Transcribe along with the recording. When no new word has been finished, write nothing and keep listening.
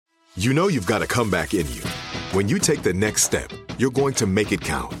You know you've got a comeback in you. When you take the next step, you're going to make it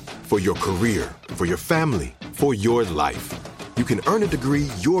count for your career, for your family, for your life. You can earn a degree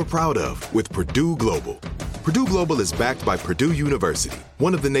you're proud of with Purdue Global. Purdue Global is backed by Purdue University,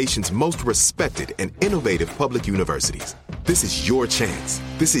 one of the nation's most respected and innovative public universities. This is your chance.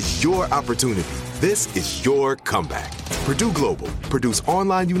 This is your opportunity. This is your comeback. Purdue Global, Purdue's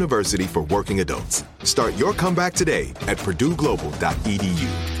online university for working adults. Start your comeback today at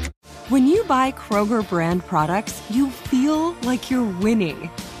purdueglobal.edu. When you buy Kroger brand products, you feel like you're winning.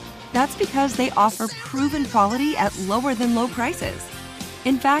 That's because they offer proven quality at lower than low prices.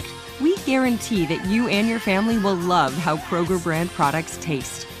 In fact, we guarantee that you and your family will love how Kroger brand products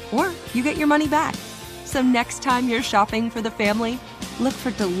taste, or you get your money back. So next time you're shopping for the family, look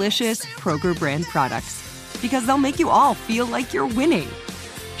for delicious Kroger brand products, because they'll make you all feel like you're winning.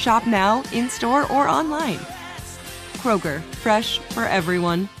 Shop now, in-store, or online. Kroger, fresh for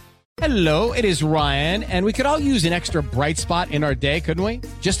everyone. Hello, it is Ryan, and we could all use an extra bright spot in our day, couldn't we?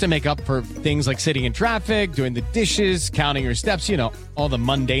 Just to make up for things like sitting in traffic, doing the dishes, counting your steps, you know, all the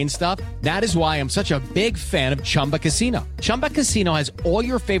mundane stuff. That is why I'm such a big fan of Chumba Casino. Chumba Casino has all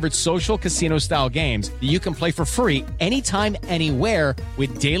your favorite social casino-style games that you can play for free anytime, anywhere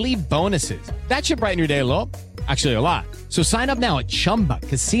with daily bonuses. That should brighten your day a little. Actually, a lot. So sign up now at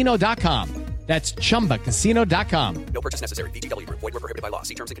ChumbaCasino.com. That's ChumbaCasino.com. No purchase necessary. VGW Group. Void where prohibited by law.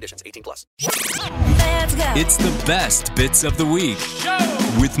 See terms and conditions. 18+. Let's go. It's the best bits of the week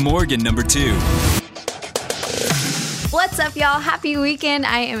with Morgan number 2. What's up, y'all? Happy weekend.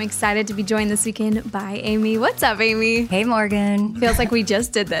 I am excited to be joined this weekend by Amy. What's up, Amy? Hey, Morgan. Feels like we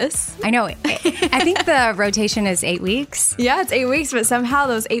just did this. I know. I think the rotation is 8 weeks. Yeah, it's 8 weeks, but somehow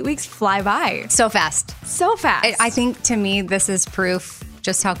those 8 weeks fly by. So fast. So fast. I think to me, this is proof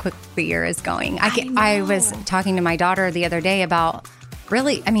just how quick the year is going. I was talking to my daughter the other day about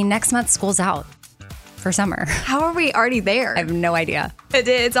next month school's out for summer. How are we already there? I have no idea.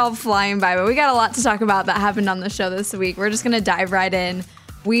 It's all flying by, but we got a lot to talk about that happened on the show this week. We're just going to dive right in.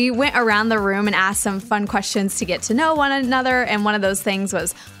 We went around the room and asked some fun questions to get to know one another, and one of those things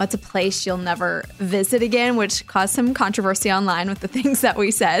was, what's a place you'll never visit again, which caused some controversy online with the things that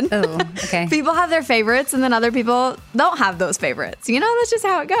we said. Oh, okay. People have their favorites, and then other people don't have those favorites. You know, that's just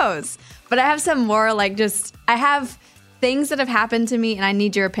how it goes. But I have some more, I have things that have happened to me, and I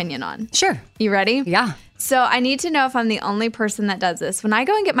need your opinion on. Sure. You ready? Yeah. So I need to know if I'm the only person that does this. When I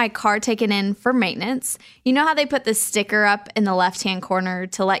go and get my car taken in for maintenance, you know how they put the sticker up in the left-hand corner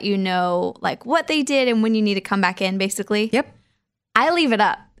to let you know what they did and when you need to come back in, basically? Yep. I leave it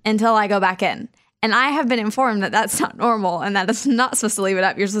up until I go back in. And I have been informed that that's not normal and that it's not supposed to leave it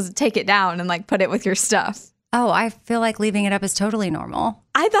up. You're supposed to take it down and put it with your stuff. Oh, I feel like leaving it up is totally normal.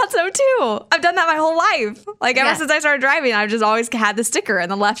 I thought so too. I've done that my whole life. Ever since I started driving, I've just always had the sticker in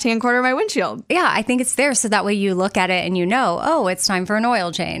the left-hand corner of my windshield. Yeah, I think it's there so that way you look at it and you know, oh, it's time for an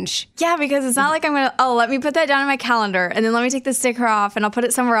oil change. Yeah, because it's not like I'm going to, let me put that down in my calendar and then let me take the sticker off and I'll put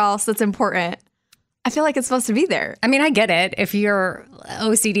it somewhere else that's important. I feel like it's supposed to be there. I mean, I get it. If you're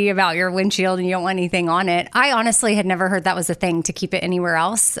OCD about your windshield and you don't want anything on it. I honestly had never heard that was a thing to keep it anywhere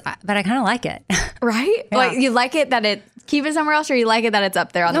else, but I kind of like it. Right? Yeah. You like it that it, keep it somewhere else, or you like it that it's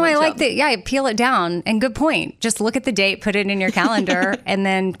up there on the windshield? No, I like that. Yeah, peel it down. And good point. Just look at the date, put it in your calendar, and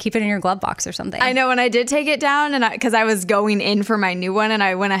then keep it in your glove box or something. I know when I did take it down, and because I was going in for my new one, and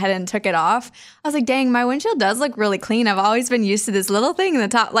I went ahead and took it off, I was like, dang, my windshield does look really clean. I've always been used to this little thing in the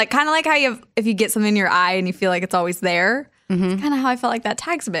top, kind of like how if you get something in your eye and you feel like it's always there. Mm-hmm. It's kind of how I felt like that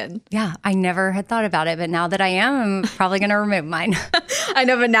tag's been. Yeah, I never had thought about it, but now that I am, I'm probably going to remove mine. I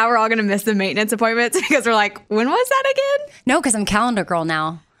know, but now we're all going to miss the maintenance appointments because we're like, when was that again? No, because I'm calendar girl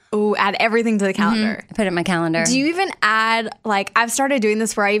now. Ooh, add everything to the calendar. Mm-hmm. I put it in my calendar. Do you even add, I've started doing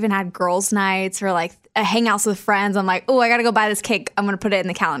this where I even had girls' nights or hangouts with friends. I'm like, oh, I got to go buy this cake. I'm going to put it in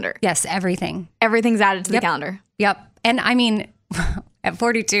the calendar. Yes, everything. Everything's added to the calendar. Yep. And I mean, at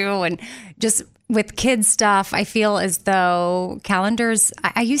 42 and just with kids stuff, I feel as though calendars,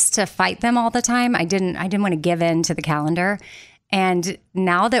 I used to fight them all the time. I didn't want to give in to the calendar. And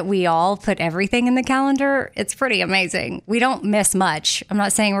now that we all put everything in the calendar, it's pretty amazing. We don't miss much. I'm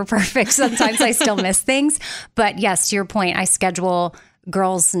not saying we're perfect. Sometimes I still miss things. But yes, to your point, I schedule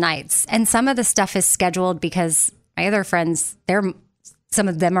girls' nights. And some of the stuff is scheduled because my other friends, some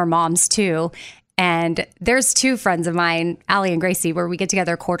of them are moms too. And there's two friends of mine, Allie and Gracie, where we get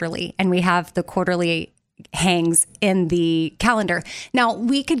together quarterly. And we have the quarterly hangs in the calendar. Now,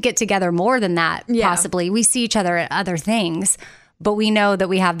 we could get together more than that, possibly. We see each other at other things. But we know that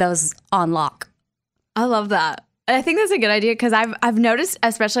we have those on lock. I love that. I think that's a good idea because I've noticed,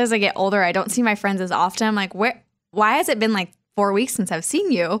 especially as I get older, I don't see my friends as often. I'm like, why has it been 4 4 weeks since I've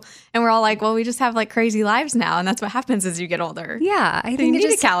seen you. And we're all like, well, we just have like crazy lives now. And that's what happens as you get older. Yeah, I So think you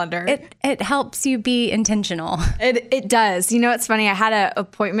need a calendar. It helps you be intentional. It does. You know, it's funny. I had an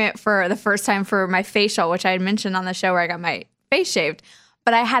appointment for the first time for my facial, which I had mentioned on the show where I got my face shaved.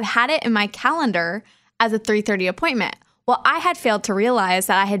 But I had it in my calendar as a 3:30 appointment. Well, I had failed to realize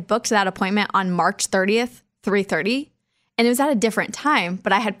that I had booked that appointment on March 30th, 3:30. And it was at a different time,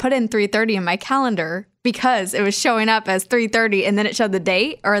 but I had put in 3:30 in my calendar because it was showing up as 3:30 and then it showed the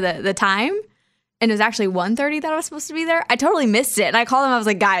date or the time. And it was actually 1:30 that I was supposed to be there. I totally missed it. And I called them. I was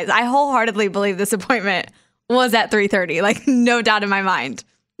like, guys, I wholeheartedly believe this appointment was at 3:30. Like, no doubt in my mind.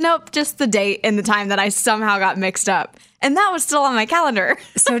 Nope, just the date and the time that I somehow got mixed up. And that was still on my calendar.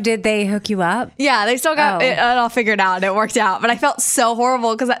 So did they hook you up? Yeah, they still got it all figured out and it worked out. But I felt so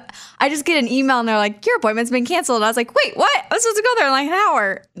horrible because I just get an email and they're like, your appointment's been canceled. And I was like, wait, what? I was supposed to go there in like an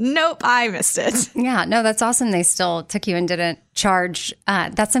hour. Nope, I missed it. Yeah, no, that's awesome. They still took you and didn't charge.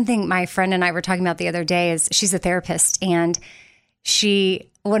 That's something my friend and I were talking about the other day is she's a therapist and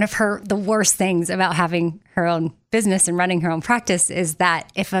one of the worst things about having her own business and running her own practice is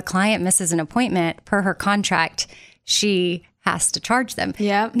that if a client misses an appointment per her contract, she has to charge them.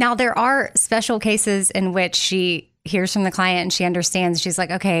 Yeah. Now, there are special cases in which she hears from the client and she understands. She's like,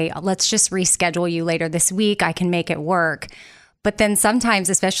 okay, let's just reschedule you later this week. I can make it work. But then sometimes,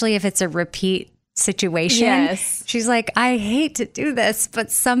 especially if it's a repeat situation, yes, she's like, I hate to do this,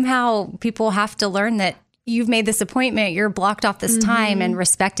 but somehow people have to learn that you've made this appointment, you're blocked off this time, and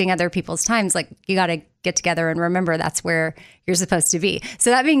respecting other people's times. Like, you got to get together and remember that's where you're supposed to be. So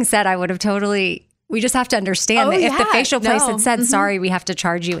that being said, I would have we just have to understand that if the facial place had said, sorry, we have to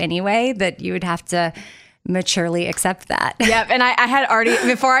charge you anyway, that you would have to maturely accept that. Yep. And I had already,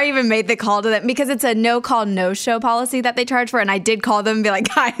 before I even made the call to them, because it's a no call, no show policy that they charge for. And I did call them and be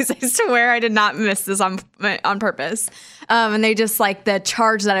like, guys, I swear I did not miss this on purpose. And they just like the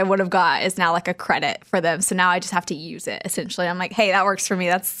charge that I would have got is now like a credit for them. So now I just have to use it essentially. I'm like, hey, that works for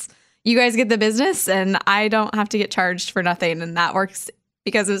me. You guys get the business and I don't have to get charged for nothing. And that works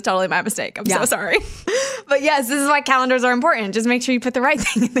because it was totally my mistake. I'm so sorry. But yes, this is why calendars are important. Just make sure you put the right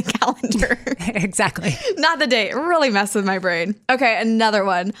thing in the calendar. Exactly. Not the date. It really messed with my brain. Okay, another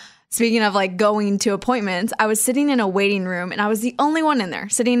one. Speaking of like going to appointments, I was sitting in a waiting room and I was the only one in there,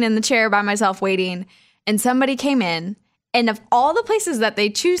 sitting in the chair by myself waiting. And somebody came in, and of all the places that they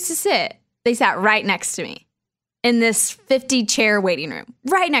choose to sit, they sat right next to me in this 50-chair waiting room,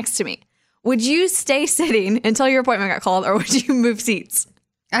 right next to me. Would you stay sitting until your appointment got called, or would you move seats?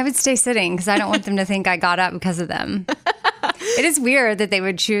 I would stay sitting because I don't want them to think I got up because of them. It is weird that they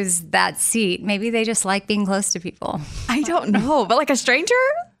would choose that seat. Maybe they just like being close to people. I don't know, but like a stranger?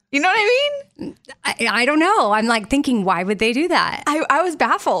 You know what I mean? I don't know. I'm like thinking, why would they do that? I was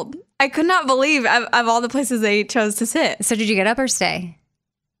baffled. I could not believe of all the places they chose to sit. So did you get up or stay?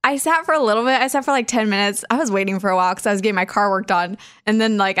 I sat for a little bit. I sat for like 10 minutes. I was waiting for a while because I was getting my car worked on. And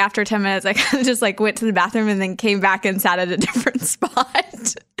then like after 10 minutes, I kind of just like went to the bathroom and then came back and sat at a different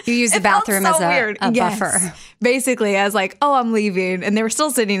spot. You used the bathroom as a buffer. Basically, I was like, oh, I'm leaving. And they were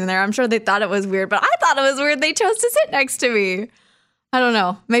still sitting in there. I'm sure they thought it was weird, but I thought it was weird. They chose to sit next to me. I don't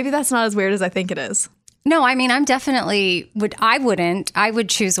know. Maybe that's not as weird as I think it is. No, I mean, I would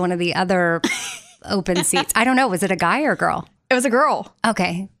choose one of the other open seats. I don't know. Was it a guy or a girl? It was a girl.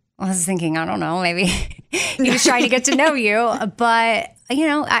 Okay. I was thinking, I don't know, maybe he was trying to get to know you. But,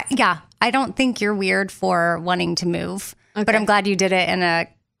 I don't think you're weird for wanting to move. Okay. But I'm glad you did it in a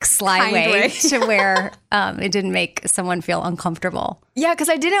sly way to where it didn't make someone feel uncomfortable. Yeah, because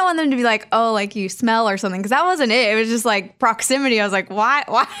I didn't want them to be like, oh, like you smell or something, because that wasn't it. It was just like proximity. I was like, why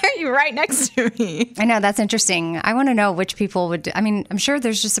are you right next to me? I know, that's interesting. I want to know which people would, I'm sure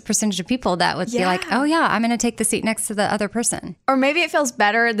there's just a percentage of people that would be like, oh yeah, I'm going to take the seat next to the other person. Or maybe it feels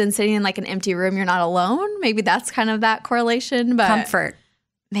better than sitting in like an empty room. You're not alone. Maybe that's kind of that correlation. But comfort.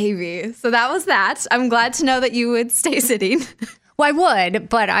 Maybe. So that was that. I'm glad to know that you would stay sitting. Well, I would,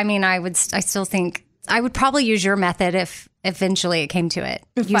 but I still think I would probably use your method if eventually it came to it.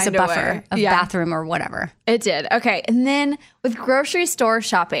 Use a buffer of bathroom or whatever. It did. Okay. And then with grocery store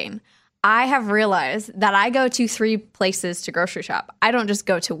shopping, I have realized that I go to 3 places to grocery shop. I don't just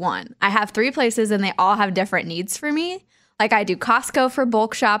go to one. I have 3 places and they all have different needs for me. Like I do Costco for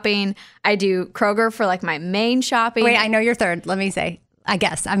bulk shopping. I do Kroger for like my main shopping. Wait, I know your third. Let me say. I'm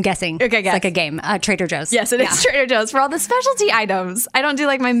guessing. Okay, it's like a game. Trader Joe's. Yes, it is Trader Joe's for all the specialty items. I don't do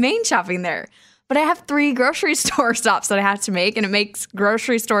like my main shopping there. But I have 3 grocery store stops that I have to make, and it makes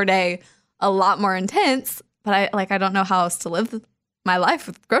grocery store day a lot more intense. But I don't know how else to live my life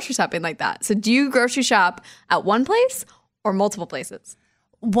with grocery shopping like that. So do you grocery shop at one place or multiple places?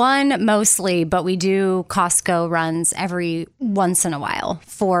 one mostly, but we do Costco runs every once in a while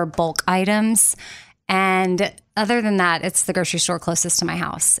for bulk items. And other than that, it's the grocery store closest to my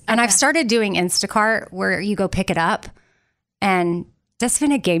house. And I've started doing Instacart where you go pick it up, and that's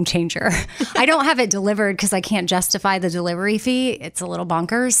been a game changer. I don't have it delivered because I can't justify the delivery fee. It's a little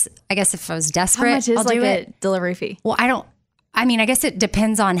bonkers. I guess if I was desperate, How much is I'll like do a it. delivery fee? Well, I guess it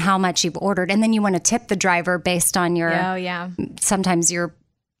depends on how much you've ordered. And then you want to tip the driver based on your, Oh, yeah. sometimes your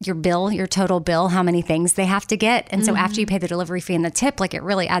bill, your total bill, how many things they have to get. And so after you pay the delivery fee and the tip, like it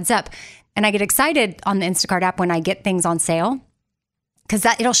really adds up. And I get excited on the Instacart app when I get things on sale because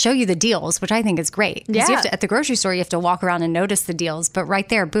it'll show you the deals, which I think is great. 'Cause you have to, at the grocery store, you have to walk around and notice the deals. But right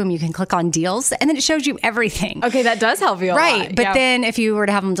there, boom, you can click on deals and then it shows you everything. Okay, that does help you a Right. lot. But then if you were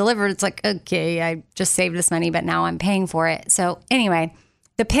to have them delivered, it's like, okay, I just saved this money, but now I'm paying for it. So anyway,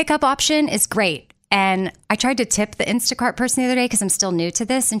 the pickup option is great. And I tried to tip the Instacart person the other day because I'm still new to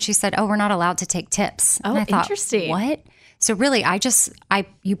this. And she said, oh, we're not allowed to take tips. Oh, and I thought, interesting. What? So really,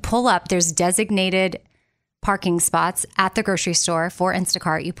 you pull up, there's designated parking spots at the grocery store for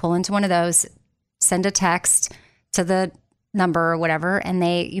Instacart. You pull into one of those, send a text to the number or whatever, and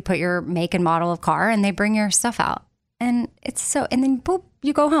you put your make and model of car and they bring your stuff out. And and then boop,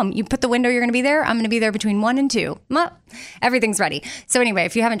 you go home. You put the window you're going to be there. I'm going to be there between 1 and 2. Everything's ready. So anyway,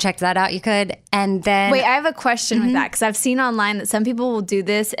 if you haven't checked that out, you could. And then Wait, I have a question with that because I've seen online that some people will do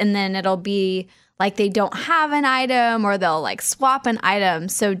this and then it'll be like they don't have an item or they'll like swap an item.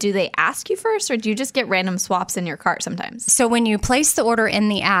 So do they ask you first or do you just get random swaps in your cart sometimes? So when you place the order in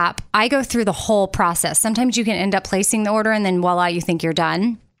the app, I go through the whole process. Sometimes you can end up placing the order and then voila, you think you're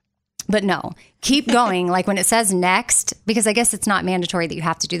done. But no, keep going. Like when it says next, because I guess it's not mandatory that you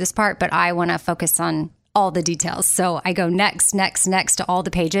have to do this part, but I want to focus on all the details. So I go next to all the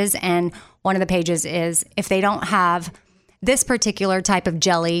pages. And one of the pages is if they don't have this particular type of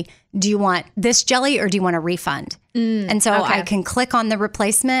jelly, do you want this jelly or do you want a refund? And so I can click on the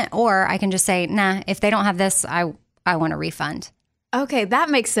replacement or I can just say, nah, if they don't have this, I want a refund. Okay, that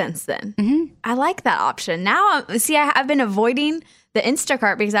makes sense then. I like that option. Now, I've been avoiding the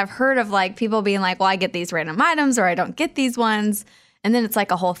Instacart because I've heard of like people being like, well, I get these random items or I don't get these ones. And then it's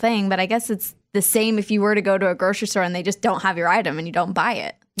like a whole thing. But I guess it's the same if you were to go to a grocery store and they just don't have your item and you don't buy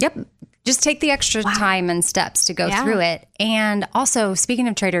it. Yep. Just take the extra time and steps to go through it. And also, speaking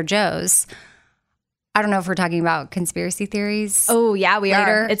of Trader Joe's, I don't know if we're talking about conspiracy theories. Oh, yeah, we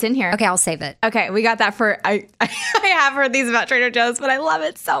later. are. It's in here. Okay, I'll save it. Okay, we got that for, I have heard these about Trader Joe's, but I love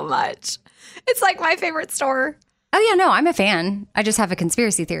it so much. It's like my favorite store. Oh, yeah, no, I'm a fan. I just have a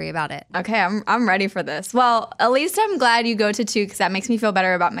conspiracy theory about it. Okay, I'm ready for this. Well, at least I'm glad you go to 2 because that makes me feel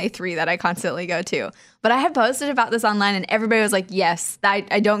better about my 3 that I constantly go to. But I had posted about this online and everybody was like, yes, I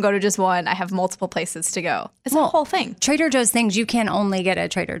don't go to just one. I have multiple places to go. It's a whole thing. Trader Joe's things you can only get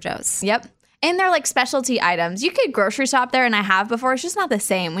at Trader Joe's. Yep. And they're like specialty items. You could grocery shop there and I have before. It's just not the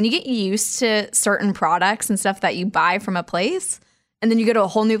same. When you get used to certain products and stuff that you buy from a place, and then you go to a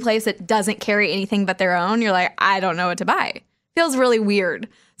whole new place that doesn't carry anything but their own, you're like, I don't know what to buy. Feels really weird.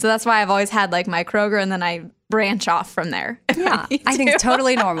 So that's why I've always had like my Kroger and then I branch off from there. Yeah, I think it's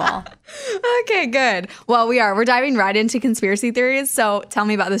totally normal. Okay, good. Well, we're diving right into conspiracy theories. So tell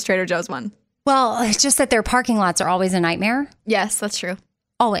me about this Trader Joe's one. Well, it's just that their parking lots are always a nightmare. Yes, that's true.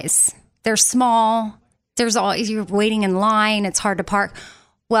 Always. They're small. You're waiting in line. It's hard to park.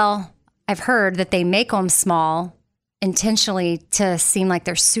 Well, I've heard that they make them small intentionally to seem like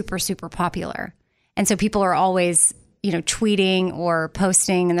they're super, super popular. And so people are always, tweeting or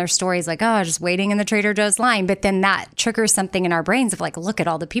posting in their stories like, oh, just waiting in the Trader Joe's line. But then that triggers something in our brains of like, look at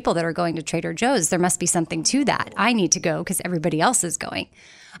all the people that are going to Trader Joe's. There must be something to that. I need to go because everybody else is going.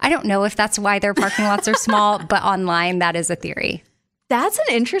 I don't know if that's why their parking lots are small, but online, that is a theory. That's an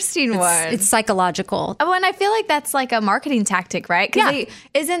interesting one. It's psychological. Oh, and I feel like that's like a marketing tactic, right? Because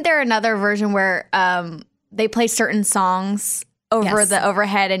isn't there another version where they play certain songs over the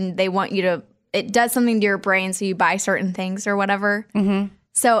overhead and they want you to, it does something to your brain so you buy certain things or whatever. Mm-hmm.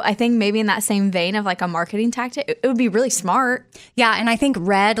 So I think maybe in that same vein of like a marketing tactic, it would be really smart. Yeah, and I think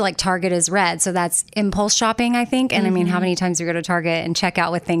red, like Target is red. So that's impulse shopping, I think. And I mean, how many times we go to Target and check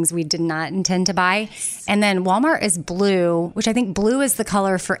out with things we did not intend to buy? And then Walmart is blue, which I think blue is the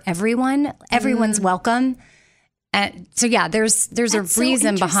color for everyone. Everyone's welcome. And so, yeah, there's a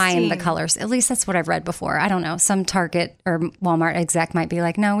reason behind the colors. At least that's what I've read before. I don't know. Some Target or Walmart exec might be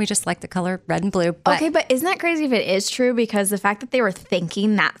like, no, we just like the color red and blue. But okay, but isn't that crazy if it is true? Because the fact that they were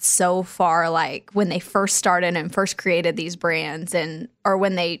thinking that so far, like when they first started and first created these brands or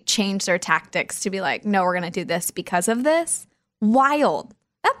when they changed their tactics to be like, no, we're going to do this because of this. Wild.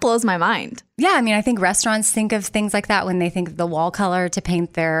 That blows my mind. Yeah, I mean, I think restaurants think of things like that when they think of the wall color to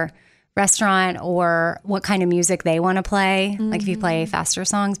paint their restaurant or what kind of music they want to play. Like if you play faster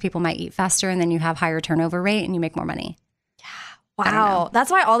songs, people might eat faster and then you have higher turnover rate and you make more money. Wow.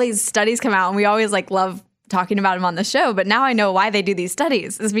 That's why all these studies come out and we always like love talking about them on the show. But now I know why they do these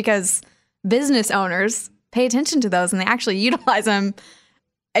studies is because business owners pay attention to those and they actually utilize them.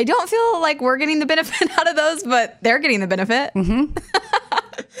 I don't feel like we're getting the benefit out of those, but they're getting the benefit. Mm-hmm.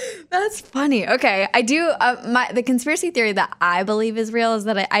 That's funny. Okay. I do. The conspiracy theory that I believe is real is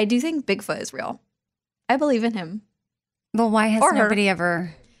that I do think Bigfoot is real. I believe in him. Well, why has nobody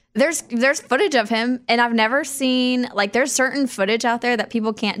ever... There's footage of him, and I've never seen, like, there's certain footage out there that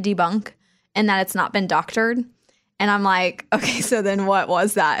people can't debunk and that it's not been doctored. And I'm like, okay, so then what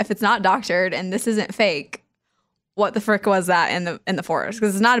was that? If it's not doctored and this isn't fake, what the frick was that in the forest?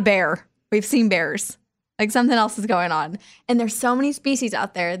 Because it's not a bear. We've seen bears. Like, something else is going on. And there's so many species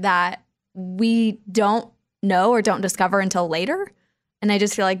out there that we don't know or don't discover until later. And I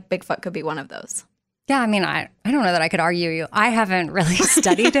just feel like Bigfoot could be one of those. Yeah, I mean, I don't know that I could argue you. I haven't really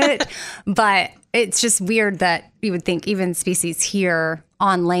studied it, but it's just weird that you would think even species here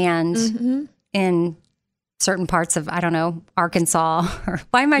on land in certain parts of, I don't know, Arkansas. Or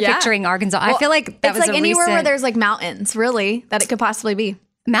why am I picturing Arkansas? Well, I feel like that was like anywhere where there's like mountains, really, that it could possibly be.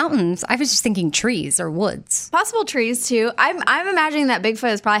 Mountains? I was just thinking trees or woods. Possible trees too. I'm imagining that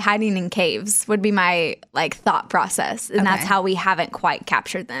Bigfoot is probably hiding in caves would be my like thought process. And that's how we haven't quite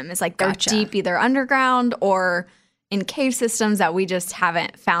captured them. It's like they're deep either underground or in cave systems that we just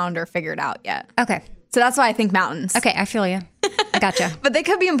haven't found or figured out yet. Okay. So that's why I think mountains. Okay, I feel you. I gotcha. But they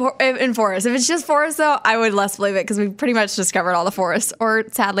could be in forests. If it's just forests though, I would less believe it because we've pretty much discovered all the forests. Or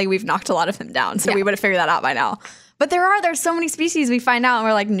sadly, we've knocked a lot of them down. So we would have figured that out by now. But there's so many species we find out and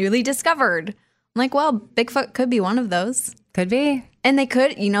we're like newly discovered. I'm like, well, Bigfoot could be one of those. Could be. And they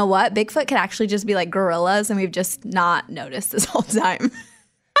could, you know what? Bigfoot could actually just be like gorillas and we've just not noticed this whole time.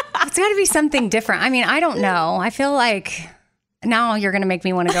 It's got to be something different. I mean, I don't know. I feel like now you're going to make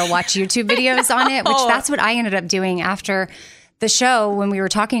me want to go watch YouTube videos on it, which that's what I ended up doing after the show when we were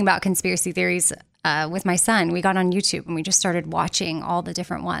talking about conspiracy theories with my son. We got on YouTube and we just started watching all the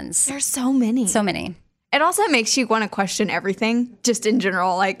different ones. There's so many. So many. It also makes you want to question everything, just in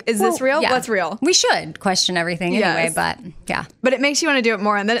general. Like, is this real? Yeah. What's real? We should question everything anyway, but yeah. But it makes you want to do it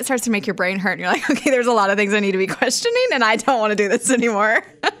more, and then it starts to make your brain hurt, and you're like, okay, there's a lot of things I need to be questioning, and I don't want to do this anymore.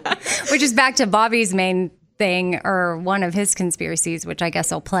 Which is back to Bobby's main thing, or one of his conspiracies, which I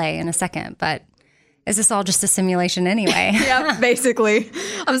guess I'll play in a second, but is this all just a simulation anyway? Yeah, basically.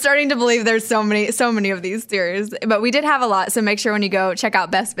 I'm starting to believe there's so many of these theories. But we did have a lot, so make sure when you go check out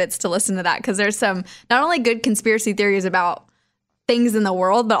Best Bits to listen to that, because there's some not only good conspiracy theories about things in the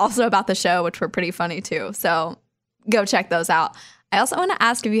world, but also about the show, which were pretty funny too. So go check those out. I also want to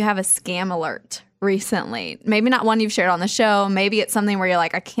ask if you have a scam alert recently. Maybe not one you've shared on the show. Maybe it's something where you're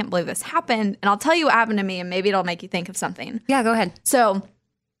like, I can't believe this happened. And I'll tell you what happened to me, and maybe it'll make you think of something. Yeah, go ahead. So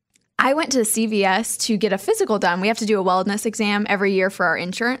I went to CVS to get a physical done. We have to do a wellness exam every year for our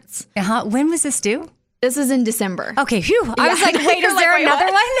insurance. When was this due? This was in December. Okay, phew. I was like, wait, is there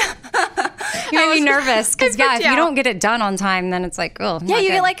another one? You made me nervous because, if you don't get it done on time, then it's like, oh, yeah, you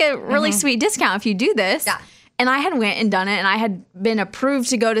get like a really sweet discount if you do this. Yeah. And I had went and done it, and I had been approved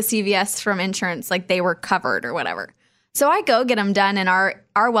to go to CVS from insurance, like they were covered or whatever. So I go get them done, and our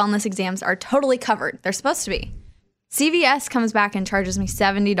wellness exams are totally covered. They're supposed to be. CVS comes back and charges me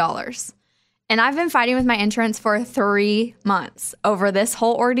 $70. And I've been fighting with my insurance for 3 months over this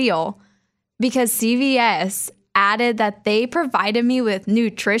whole ordeal because CVS added that they provided me with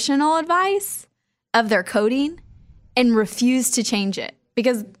nutritional advice of their coding and refused to change it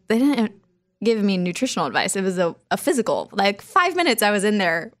because they didn't give me nutritional advice. It was a physical. Like 5 minutes I was in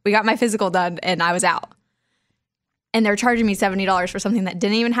there. We got my physical done and I was out. And they're charging me $70 for something that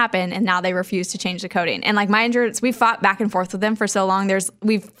didn't even happen, and now they refuse to change the coding. And like my insurance, we fought back and forth with them for so long.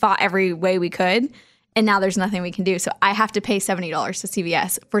 We've fought every way we could, and now there's nothing we can do. So I have to pay $70 to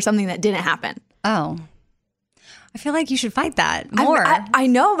CVS for something that didn't happen. Oh. I feel like you should fight that more. I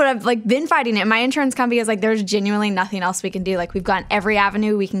know, but I've like been fighting it. My insurance company is like, there's genuinely nothing else we can do. Like we've gone every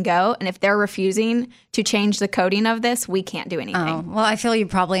avenue we can go. And if they're refusing to change the coding of this, we can't do anything. Oh, well, I feel you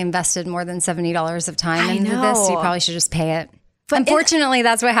probably invested more than $70 of time into this. So you probably should just pay it. But unfortunately,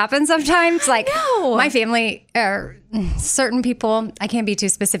 that's what happens sometimes. Like my family or certain people, I can't be too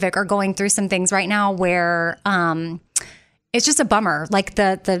specific, are going through some things right now where, it's just a bummer. Like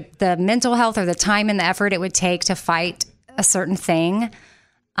the mental health or the time and the effort it would take to fight a certain thing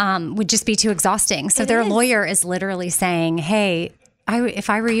would just be too exhausting. So their lawyer is literally saying, hey, if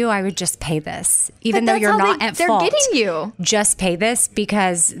I were you, I would just pay this, even But though you're that's how not at they're fault. getting you. Just pay this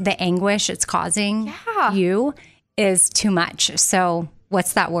because the anguish it's causing you is too much. So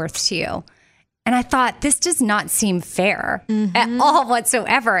what's that worth to you? And I thought, this does not seem fair at all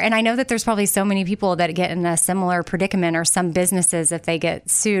whatsoever. And I know that there's probably so many people that get in a similar predicament, or some businesses, if they get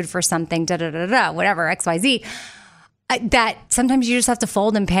sued for something, whatever, XYZ, that sometimes you just have to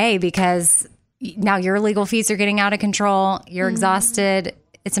fold and pay because now your legal fees are getting out of control. You're exhausted.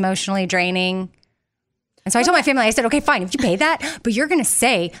 It's emotionally draining. And so I told my family, I said, okay, fine, if you pay that, but you're going to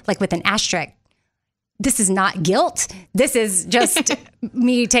say, like with an asterisk, this is not guilt. This is just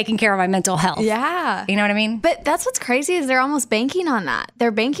me taking care of my mental health. Yeah. You know what I mean? But that's what's crazy is they're almost banking on that.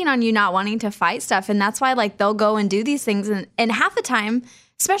 They're banking on you not wanting to fight stuff. And that's why like they'll go and do these things. And half the time,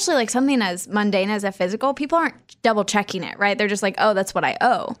 especially like something as mundane as a physical, people aren't double checking it, right? They're just like, oh, that's what I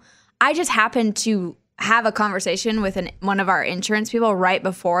owe. I just happened to have a conversation with one of our insurance people right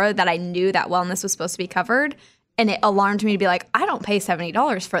before that I knew that wellness was supposed to be covered. And it alarmed me to be like, I don't pay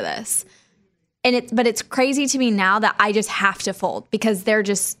 $70 for this. But it's crazy to me now that I just have to fold because they're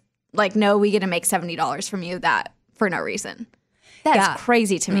just like, no, we get to make $70 from you that for no reason. That's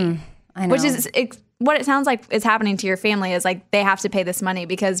crazy to me. I know. Which is what it sounds like is happening to your family is like they have to pay this money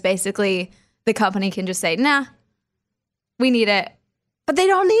because basically the company can just say, nah, we need it, but they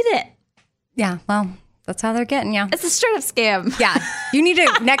don't need it. Yeah, well, that's how they're getting you. It's a straight up scam. Yeah. You need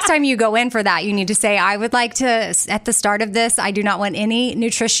to, next time you go in for that, you need to say, I would like to, at the start of this, I do not want any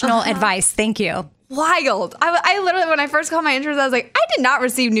nutritional advice. Thank you. Wild. I literally, when I first called my insurance, I was like, I did not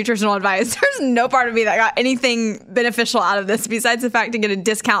receive nutritional advice. There's no part of me that got anything beneficial out of this besides the fact to get a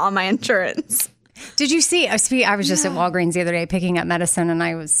discount on my insurance. Did you see, I was just at Walgreens the other day picking up medicine, and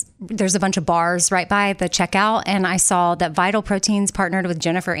there's a bunch of bars right by the checkout, and I saw that Vital Proteins partnered with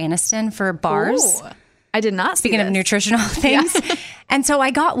Jennifer Aniston for bars. Ooh. I did not see Speaking of this. nutritional things. Yeah. And so I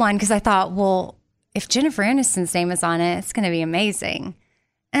got one because I thought, well, if Jennifer Aniston's name is on it, it's going to be amazing.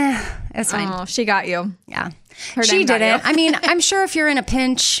 It's fine. Oh, she got you. Yeah. Her She name got didn't. you. I mean, I'm sure if you're in a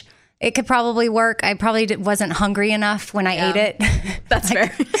pinch, it could probably work. I probably wasn't hungry enough when I ate it. That's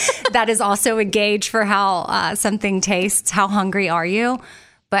fair. That is also a gauge for how something tastes. How hungry are you?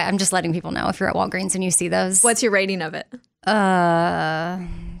 But I'm just letting people know if you're at Walgreens and you see those. What's your rating of it?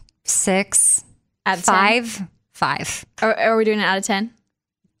 6. Out of 10? 5. 5. Are we doing it out of 10?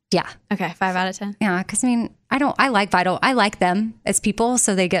 Yeah. Okay, 5 out of 10. Yeah, because I mean, I like Vital. I like them as people,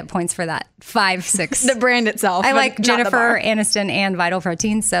 so they get points for that. 5, 6. The brand itself. I but like not the Jennifer bar. Aniston and Vital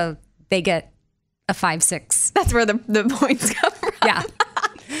Proteins, so they get a 5, 6. That's where the points come from. Yeah.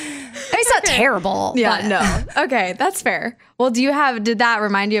 I mean, it's not terrible. Yeah, but- no. Okay, that's fair. Well, did that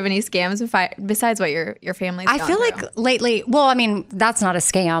remind you of any scams besides what your family's I gone feel through? like lately, well, I mean, that's not a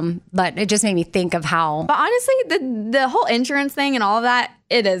scam, but it just made me think of how. But honestly, the whole insurance thing and all of that,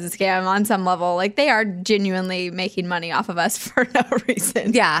 it is a scam on some level. Like they are genuinely making money off of us for no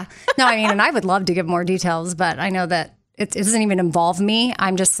reason. Yeah. No, I mean, and I would love to give more details, but I know that it doesn't even involve me.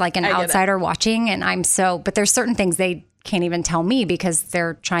 I'm just like an I get it. outsider watching, and but there's certain things they can't even tell me because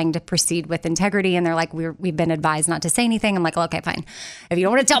they're trying to proceed with integrity, and they're like, we've been advised not to say anything. I'm like, well, okay, fine. If you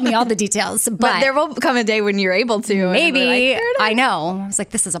don't want to tell me all the details, but there will come a day when you're able to. and maybe. we're like, "Here it is." I know. I was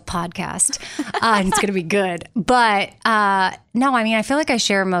like, this is a podcast and it's going to be good. But no, I mean, I feel like I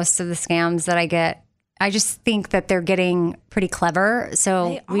share most of the scams that I get. I just think that they're getting pretty clever. So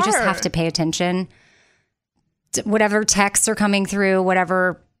They we just are. have to pay attention to whatever texts are coming through,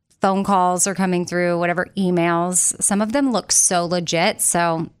 whatever phone calls are coming through, whatever emails. Some of them look so legit.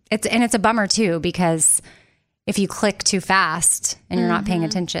 So it's a bummer too, because if you click too fast and you're not paying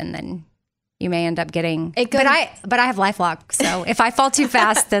attention, then you may end up getting It goes- but I have LifeLock, so if I fall too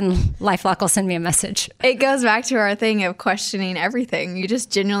fast, then LifeLock will send me a message. It goes back to our thing of questioning everything. You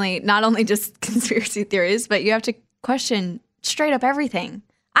just genuinely, not only just conspiracy theories, but you have to question straight up everything.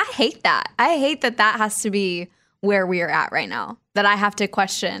 I hate that. I hate that has to be where we are at right now. That I have to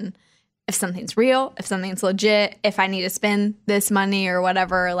question if something's real, if something's legit, if I need to spend this money or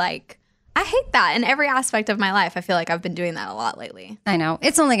whatever. Like, I hate that in every aspect of my life. I feel like I've been doing that a lot lately. I know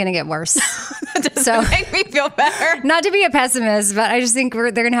it's only going to get worse. Does So- it make me feel better? Not to be a pessimist, but I just think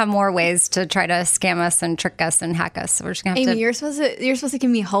they're going to have more ways to try to scam us and trick us and hack us. So we're just going to have Amy, to. you're supposed to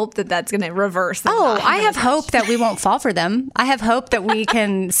give me hope that that's going to reverse. them Oh, not I having have as hope that we won't fall for them. I have hope that we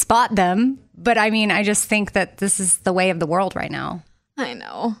can spot them. But I mean, I just think that this is the way of the world right now. I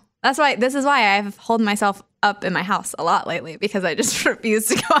know. This is why I've held myself up in my house a lot lately, because I just refuse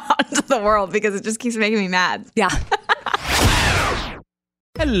to go out into the world because it just keeps making me mad. Yeah.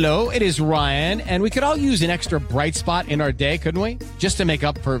 Hello, it is Ryan, and we could all use an extra bright spot in our day, couldn't we? Just to make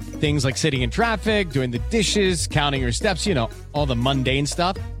up for things like sitting in traffic, doing the dishes, counting your steps, all the mundane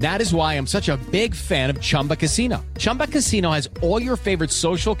stuff. That is why I'm such a big fan of Chumba Casino. Chumba Casino has all your favorite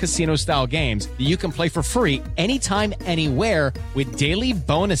social casino-style games that you can play for free anytime, anywhere with daily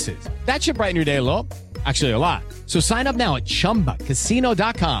bonuses. That should brighten your day a little. Actually, a lot. So sign up now at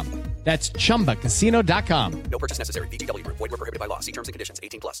ChumbaCasino.com. That's ChumbaCasino.com. No purchase necessary. VGW Group. Void where prohibited by law. See terms and conditions.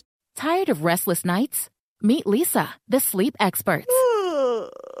 18+. Tired of restless nights? Meet Leesa, the sleep experts.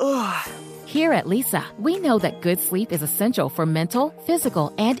 Here at Leesa, we know that good sleep is essential for mental,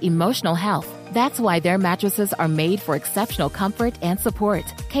 physical, and emotional health. That's why their mattresses are made for exceptional comfort and support,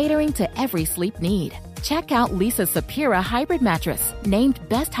 catering to every sleep need. Check out Leesa's Sapira Hybrid Mattress, named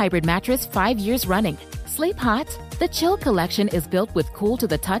Best Hybrid Mattress 5 years running. Sleep hot? The Chill Collection is built with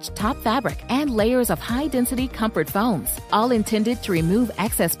cool-to-the-touch top fabric and layers of high-density comfort foams, all intended to remove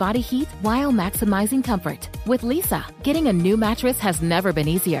excess body heat while maximizing comfort. With Leesa, getting a new mattress has never been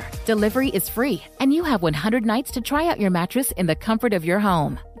easier. Delivery is free, and you have 100 nights to try out your mattress in the comfort of your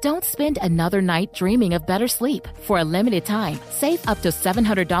home. Don't spend another night dreaming of better sleep. For a limited time, save up to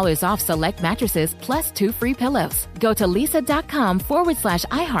 $700 off select mattresses plus 2 free pillows. Go to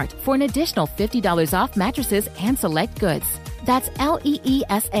leesa.com/iHeart for an additional $50 off mattresses and select goods. That's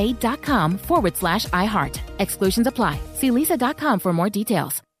LEESA.com/iHeart. Exclusions apply. See leesa.com for more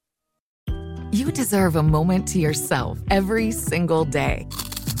details. You deserve a moment to yourself every single day.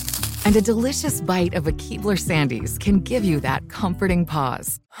 And a delicious bite of a Keebler Sandies can give you that comforting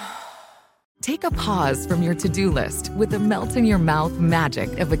pause. Take a pause from your to-do list with the melt-in-your-mouth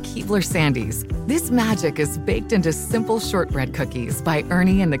magic of a Keebler Sandies. This magic is baked into simple shortbread cookies by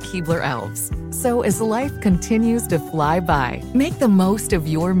Ernie and the Keebler Elves. So as life continues to fly by, make the most of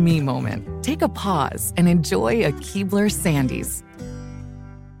your me moment. Take a pause and enjoy a Keebler Sandies.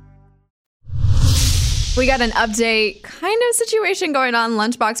 We got an update kind of situation going on.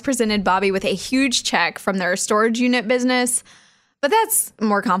 Lunchbox presented Bobby with a huge check from their storage unit business, but that's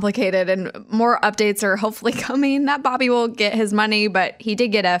more complicated and more updates are hopefully coming. That Bobby will get his money, but he did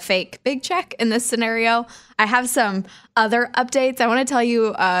get a fake big check in this scenario. I have some other updates. I want to tell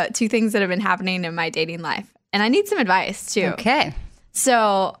you 2 things that have been happening in my dating life, and I need some advice too. Okay.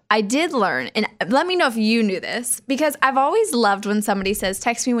 So I did learn, and let me know if you knew this, because I've always loved when somebody says,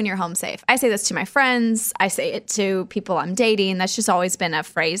 text me when you're home safe. I say this to my friends. I say it to people I'm dating. That's just always been a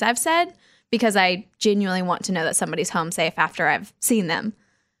phrase I've said because I genuinely want to know that somebody's home safe after I've seen them.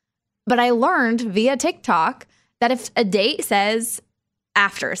 But I learned via TikTok that if a date says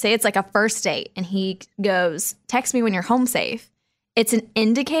after, say it's like a first date, and he goes, text me when you're home safe, it's an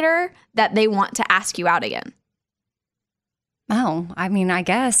indicator that they want to ask you out again. Oh, I mean, I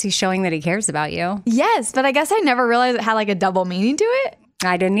guess he's showing that he cares about you. Yes, but I guess I never realized it had like a double meaning to it.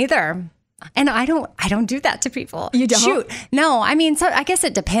 I didn't either. And I don't do that to people. You don't? Shoot. No, I mean, so I guess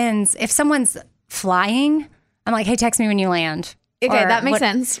it depends. If someone's flying, I'm like, hey, text me when you land. Okay, that makes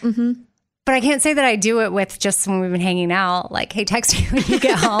sense. Mm-hmm. But I can't say that I do it with just when we've been hanging out, like, hey, text me when you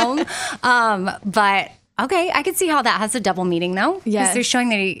get home. But okay, I can see how that has a double meaning though. Yes. Because they're showing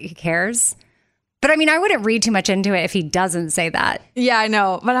that he cares. But I mean, I wouldn't read too much into it if he doesn't say that. Yeah, I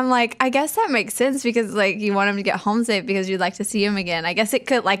know. But I'm like, I guess that makes sense because like you want him to get home safe because you'd like to see him again. I guess it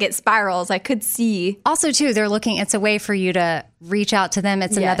could, like it spirals. I could see. Also, too, they're looking, it's a way for you to reach out to them.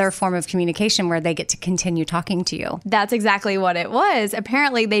 It's another form of communication where they get to continue talking to you. That's exactly what it was.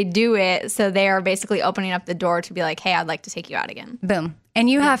 Apparently they do it. So they are basically opening up the door to be like, hey, I'd like to take you out again. Boom. And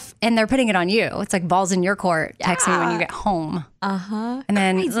you have, and they're putting it on you. It's like balls in your court. Text me when you get home. Uh-huh. And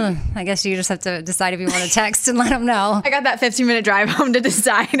then I guess you just have to decide if you want to text and let them know. I got that 15-minute drive home to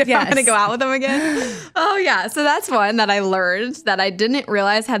decide if I'm going to go out with them again. Oh, yeah. So that's one that I learned that I didn't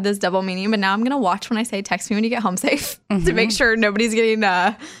realize had this double meaning. But now I'm going to watch when I say text me when you get home safe to make sure nobody's getting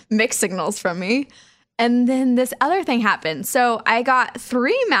mixed signals from me. And then this other thing happened. So I got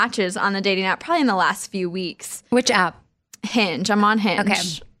 3 matches on the dating app probably in the last few weeks. Which app? Hinge. I'm on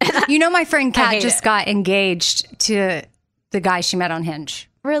Hinge. Okay. You know, my friend Kat just got engaged to the guy she met on Hinge.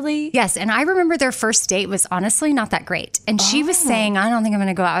 Really? Yes. And I remember their first date was honestly not that great. And she was saying, I don't think I'm going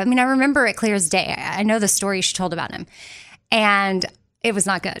to go out. I mean, I remember it clear as day. I know the story she told about him. And it was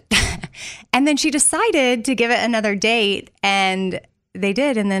not good. And then she decided to give it another date. And they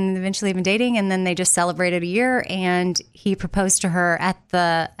did. And then eventually been dating. And then they just celebrated a year. And he proposed to her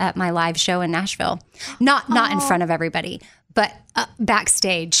at my live show in Nashville. Not in front of everybody, but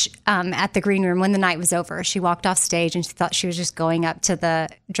backstage at the green room when the night was over. She walked off stage and she thought she was just going up to the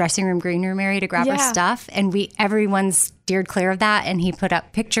dressing room, green room area to grab her stuff. And everyone steered clear of that. And he put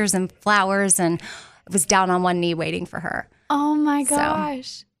up pictures and flowers and was down on one knee waiting for her. Oh my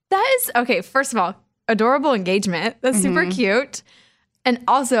gosh. That is, okay, first of all, adorable engagement. That's super cute. And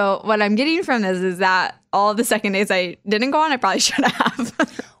also, what I'm getting from this is that all of the second dates I didn't go on, I probably should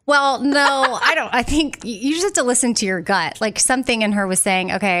have. Well, no, I don't. I think you just have to listen to your gut. Like something in her was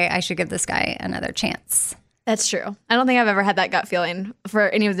saying, okay, I should give this guy another chance. That's true. I don't think I've ever had that gut feeling for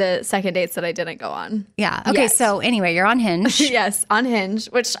any of the second dates that I didn't go on. Yeah. Okay. Yet. So anyway, you're on Hinge. Yes, on Hinge,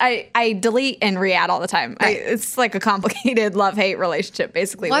 which I delete and re-add all the time. Right. It's like a complicated love-hate relationship,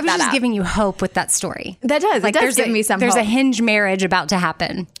 basically. Well, I with was that just app. giving you hope with that story. That does. Like It does give me some There's hope. a Hinge marriage about to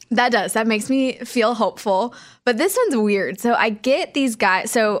happen. That does. That makes me feel hopeful. But this one's weird. So I get these guys.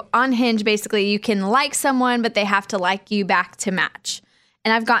 So on Hinge, basically, you can like someone, but they have to like you back to match.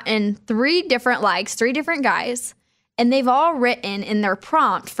 And I've gotten 3 different likes, 3 different guys. And they've all written in their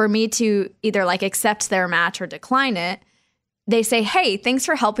prompt for me to either like accept their match or decline it. They say, hey, thanks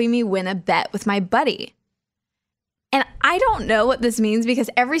for helping me win a bet with my buddy. And I don't know what this means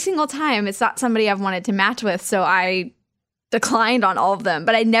because every single time it's not somebody I've wanted to match with. So I declined on all of them.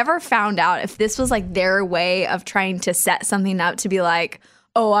 But I never found out if this was like their way of trying to set something up to be like,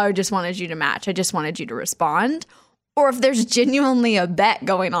 oh, I just wanted you to match. I just wanted you to respond. Or if there's genuinely a bet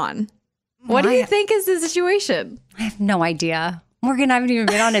going on. What do you think is the situation? I have no idea. Morgan, I haven't even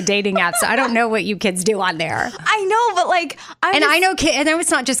been on a dating app, so I don't know what you kids do on there. I know, but like, I know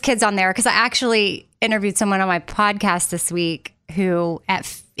it's not just kids on there because I actually interviewed someone on my podcast this week who,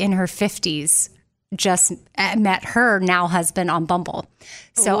 in her 50s, just met her now husband on Bumble.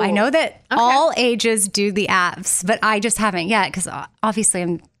 So I know that all ages do the apps, but I just haven't yet because obviously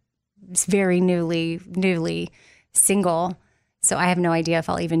I'm very newly single. So I have no idea if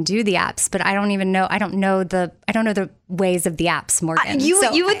I'll even do the apps, but I don't even know. I don't know the ways of the apps, Morgan. You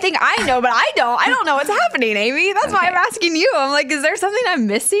would think I know, but I don't. I don't know what's happening, Amy. That's why I'm asking you. I'm like, is there something I'm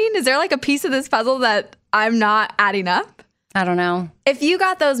missing? Is there like a piece of this puzzle that I'm not adding up? I don't know. If you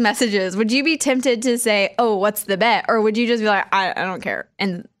got those messages, would you be tempted to say, oh, what's the bet? Or would you just be like, I don't care?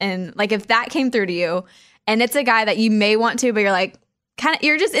 And like if that came through to you and it's a guy that you may want to, but you're like,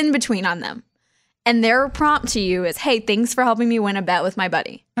 you're just in between on them. And their prompt to you is, hey, thanks for helping me win a bet with my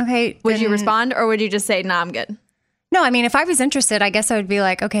buddy. Okay. Would you respond or would you just say, nah, I'm good? No, I mean, if I was interested, I guess I would be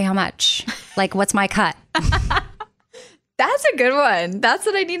like, okay, how much? Like, what's my cut? That's a good one. That's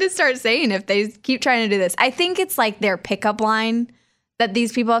what I need to start saying if they keep trying to do this. I think it's like their pickup line that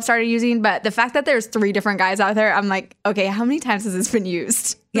these people have started using. But the fact that there's 3 different guys out there, I'm like, okay, how many times has this been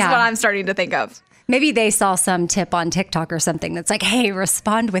used? That's what I'm starting to think of. Maybe they saw some tip on TikTok or something that's like, hey,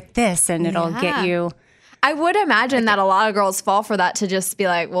 respond with this and it'll get you. I would imagine that a lot of girls fall for that to just be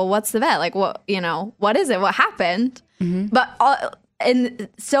like, well, what's the bet? Like, what is it? What happened? Mm-hmm. But and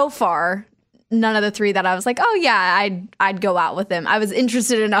so far, none of the 3 that I was like, oh yeah, I'd go out with them. I was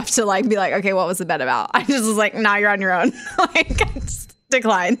interested enough to like be like, okay, what was the bet about? I just was like, nah, you're on your own. Like, I just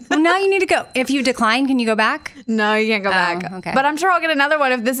decline. Well, now you need to go. If you decline, can you go back? No, you can't go back. Okay. But I'm sure I'll get another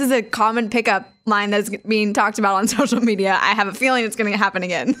one if this is a common pickup line that's being talked about on social media. I have a feeling it's going to happen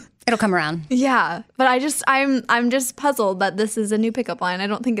again. It'll come around. Yeah, but I'm just puzzled that this is a new pickup line. I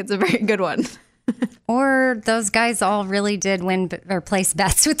don't think it's a very good one. Or those guys all really did win or place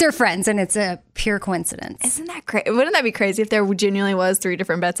bets with their friends, and it's a pure coincidence. Isn't that crazy? Wouldn't that be crazy if there genuinely was 3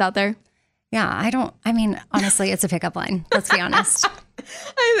 different bets out there? Yeah, I mean, honestly, it's a pickup line. Let's be honest.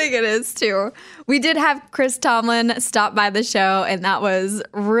 I think it is too. We did have Chris Tomlin stop by the show, and that was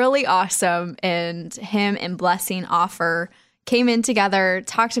really awesome. And him and Blessing Offer came in together,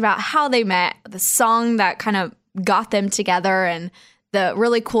 talked about how they met, the song that kind of got them together, and the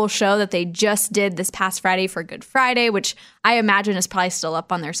really cool show that they just did this past Friday for Good Friday, which I imagine is probably still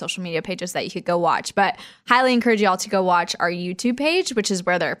up on their social media pages that you could go watch. But highly encourage you all to go watch our YouTube page, which is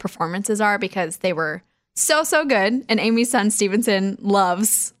where their performances are, because they were so good. And Amy's son, Stevenson,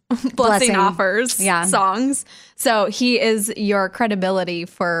 loves Blessing Offers songs. So he is your credibility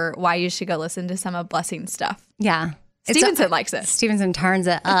for why you should go listen to some of Blessing's stuff. Yeah. Stevenson likes it. Stevenson turns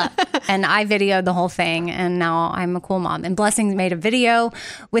it up. And I videoed the whole thing, and now I'm a cool mom. And Blessing made a video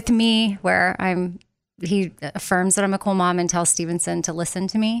with me where he affirms that I'm a cool mom and tells Stevenson to listen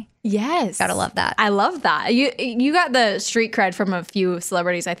to me. Yes. Gotta love that. I love that. You got the street cred from a few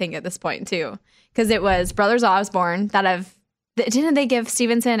celebrities, I think, at this point, too. Because it was Brothers Osborne didn't they give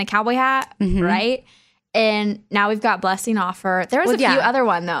Stevenson a cowboy hat, right? And now we've got Blessing Offer. There was a few other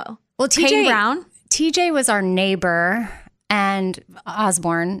one, though. Well, Kane Brown. TJ was our neighbor and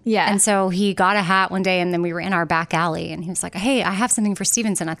Osborne. Yeah. And so he got a hat one day, and then we were in our back alley, and he was like, hey, I have something for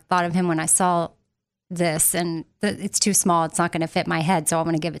Stevenson. I thought of him when I saw this, and it's too small. It's not going to fit my head, so I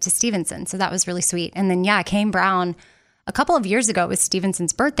want to give it to Stevenson. So that was really sweet. And then, Kane Brown, a couple of years ago, it was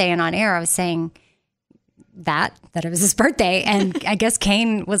Stevenson's birthday, and on air I was saying, that it was his birthday. And I guess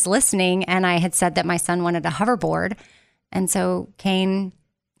Kane was listening, and I had said that my son wanted a hoverboard. And so Kane,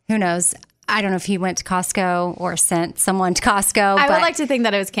 who knows? I don't know if he went to Costco or sent someone to Costco. I would like to think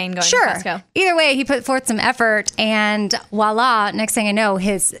that it was Kane going to Costco. Either way, he put forth some effort, and voila, next thing I know,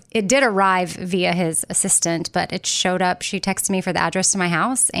 it did arrive via his assistant, but it showed up. She texted me for the address to my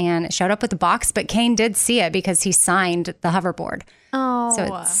house, and it showed up with the box, but Kane did see it because he signed the hoverboard. Oh.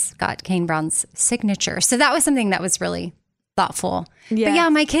 So it's got Kane Brown's signature. So that was something that was really thoughtful. Yeah. But yeah,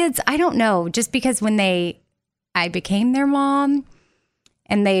 my kids, I don't know, just because when I became their mom,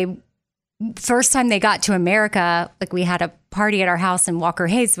 and first time they got to America, like we had a party at our house and Walker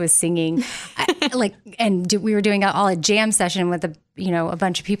Hayes was singing, we were doing all a jam session with a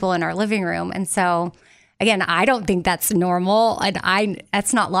bunch of people in our living room. And so again, I don't think that's normal, and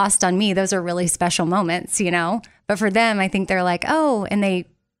that's not lost on me. Those are really special moments, but for them, I think they're like, oh, and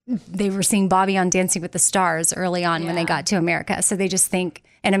they were seeing Bobby on Dancing with the Stars early on when they got to America. So they just think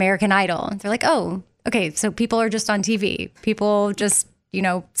an American Idol. They're like, oh, okay. So people are just on TV. People just,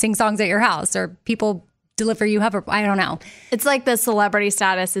 sing songs at your house, or people deliver you I don't know. It's like the celebrity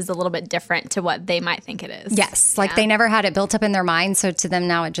status is a little bit different to what they might think it is. Yes. Like they never had it built up in their mind. So to them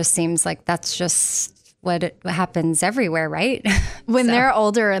now, it just seems like that's just what happens everywhere, right? When they're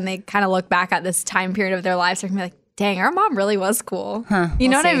older and they kind of look back at this time period of their lives, they're going to be like, dang, our mom really was cool. You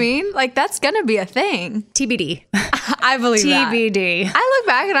know what I mean? Like, that's going to be a thing. TBD. I believe that. TBD. I look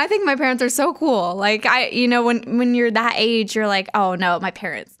back and I think my parents are so cool. Like, when you're that age, you're like, oh, no, my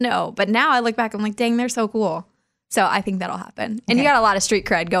parents, no. But now I look back, I'm like, dang, they're so cool. So I think that'll happen. And you got a lot of street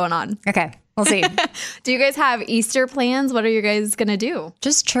cred going on. Okay. We'll see. Do you guys have Easter plans? What are you guys going to do?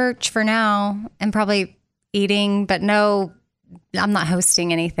 Just church for now, and probably eating, but no, I'm not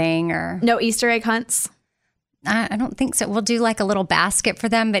hosting anything. Or no Easter egg hunts? I don't think so. We'll do like a little basket for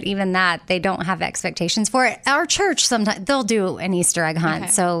them, but even that, they don't have expectations for it. Our church, sometimes they'll do an Easter egg hunt,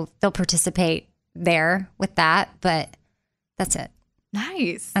 so they'll participate there with that, but that's it.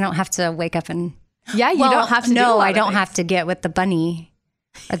 Nice. I don't have to wake up and... Yeah, you don't have to No, I don't have to get with the bunny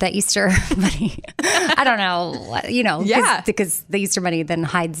or the Easter bunny. I don't know, because the Easter bunny then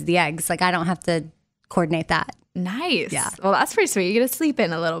hides the eggs. Like, I don't have to coordinate that. Nice. Yeah. Well, that's pretty sweet. You get to sleep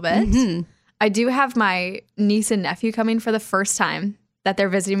in a little bit. Mm-hmm. I do have my niece and nephew coming for the first time that they're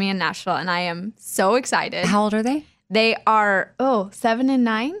visiting me in Nashville, and I am so excited. How old are they? They are, 7 and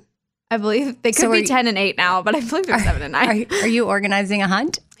 9, I believe. They could be 10 and 8 now, but I believe they're 7 and 9. Are you organizing a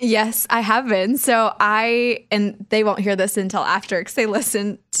hunt? Yes, I have been. So and they won't hear this until after because they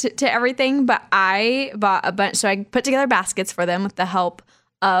listen to everything, but I bought a bunch. So I put together baskets for them with the help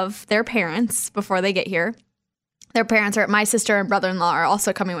of their parents before they get here. Their parents my sister and brother-in-law are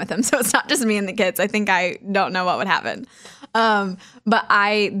also coming with them. So it's not just me and the kids. I think I don't know what would happen. But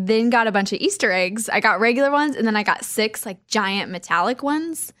I then got a bunch of Easter eggs. I got regular ones, and then I got 6 like giant metallic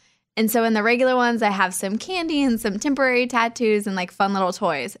ones. And so in the regular ones, I have some candy and some temporary tattoos and like fun little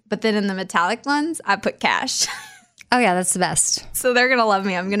toys. But then in the metallic ones, I put cash. Oh yeah, that's the best. So they're going to love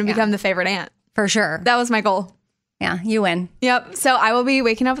me. I'm going to become the favorite aunt. For sure. That was my goal. Yeah, you win. Yep. So I will be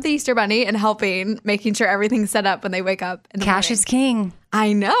waking up with the Easter Bunny and helping, making sure everything's set up when they wake up. Cash is king.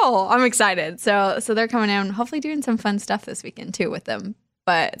 I know. I'm excited. So they're coming in, hopefully doing some fun stuff this weekend too with them.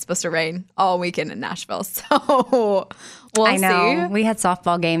 But it's supposed to rain all weekend in Nashville. So we'll see. We had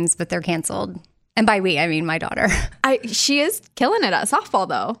softball games, but they're canceled. And by we, I mean my daughter. She is killing it at softball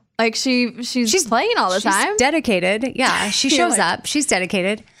though. Like she's playing all the time. She's dedicated. Yeah, she shows up. She's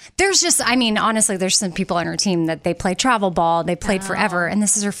dedicated. There's just, honestly, there's some people on her team that they play travel ball. They played forever. And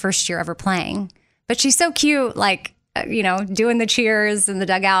this is her first year ever playing. But she's so cute, like, doing the cheers in the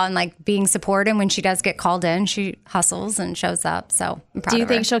dugout and like being supportive. When she does get called in, she hustles and shows up. So I'm proud Do you of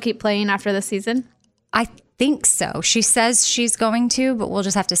her. think she'll keep playing after this season? I think so. She says she's going to, but we'll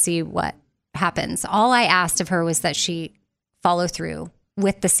just have to see what happens. All I asked of her was that she follow through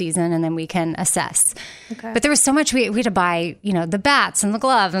with the season, and then we can assess. Okay. But there was so much we had to buy, the bats and the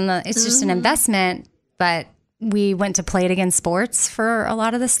glove, and it's just an investment. But we went to Play It Again Sports for a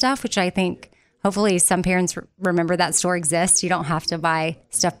lot of the stuff, which I think hopefully some parents remember that store exists. You don't have to buy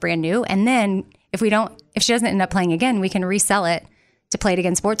stuff brand new. And then if she doesn't end up playing again, we can resell it to Play It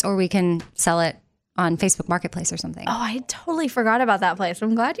Again Sports, or we can sell it on Facebook Marketplace or something. Oh, I totally forgot about that place.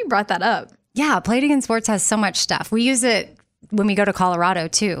 I'm glad you brought that up. Yeah, Play It Again Sports has so much stuff. We use it when we go to Colorado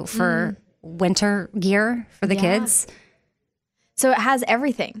too for winter gear for the kids. So it has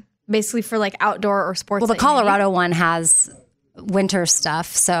everything basically for like outdoor or sports. Well, the Colorado one has winter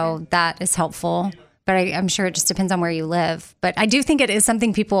stuff, so that is helpful. But I'm sure it just depends on where you live. But I do think it is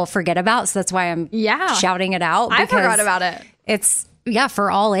something people forget about, so that's why I'm shouting it out. I forgot about it. yeah,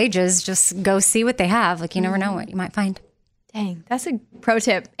 for all ages, just go see what they have. Like, you never know what you might find. Dang, that's a pro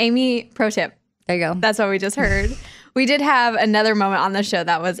tip. Amy, pro tip. There you go. That's what we just heard. We did have another moment on the show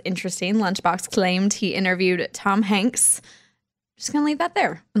that was interesting. Lunchbox claimed he interviewed Tom Hanks. Just going to leave that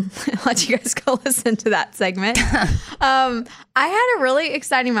there. Let you guys go listen to that segment. I had a really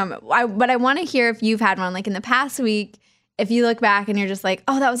exciting moment, but I want to hear if you've had one. Like in the past week, if you look back and you're just like,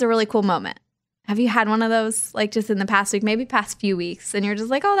 oh, that was a really cool moment. Have you had one of those, like just in the past week, maybe past few weeks, and you're just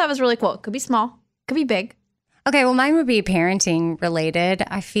like, oh, that was really cool. It could be small, could be big. Okay, well, mine would be parenting related.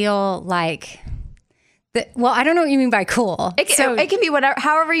 I feel like, well, I don't know what you mean by cool. It can be whatever,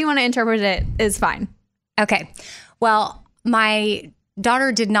 however you want to interpret it is fine. Okay, well, my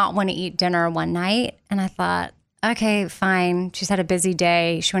daughter did not want to eat dinner one night, and I thought, okay, fine. She's had a busy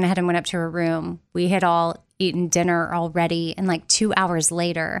day. She went ahead and went up to her room. We had all eaten dinner already, and like 2 hours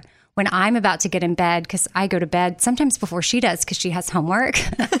later, when I'm about to get in bed, because I go to bed sometimes before she does because she has homework.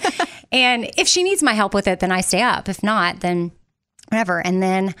 And if she needs my help with it, then I stay up. If not, then whatever. And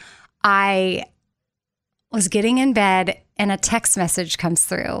then I was getting in bed and a text message comes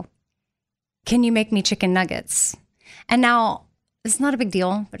through. Can you make me chicken nuggets? And now it's not a big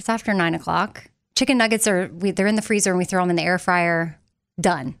deal, but it's after 9 o'clock. Chicken nuggets they're in the freezer and we throw them in the air fryer.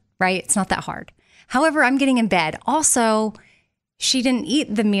 Done, right? It's not that hard. However, I'm getting in bed. Also, she didn't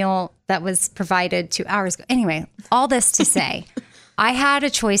eat the meal that was provided 2 hours ago. Anyway, all this to say, I had a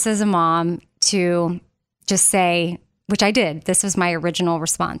choice as a mom to just say, which I did. This was my original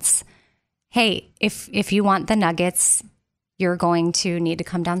response. Hey, if you want the nuggets, you're going to need to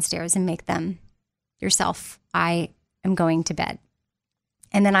come downstairs and make them yourself. I am going to bed.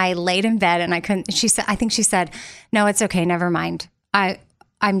 And then I laid in bed and I couldn't, I think she said, no, it's okay. Never mind.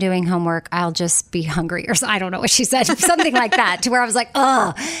 I'm doing homework. I'll just be hungry. Or I don't know what she said, something like that, to where I was like,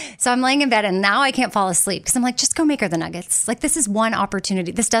 oh. So I'm laying in bed and now I can't fall asleep because I'm like, just go make her the nuggets. Like, this is one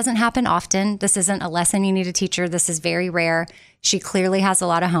opportunity. This doesn't happen often. This isn't a lesson you need to teach her. This is very rare. She clearly has a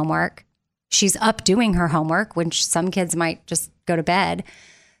lot of homework. She's up doing her homework, when some kids might just go to bed.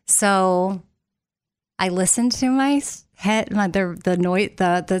 So I listened to my head, the noise,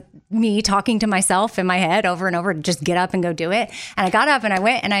 the me talking to myself in my head over and over to just get up and go do it. And I got up and I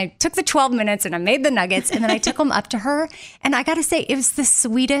went and I took the 12 minutes and I made the nuggets and then I took them up to her. And I got to say, it was the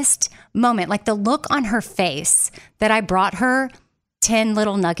sweetest moment. Like the look on her face that I brought her 10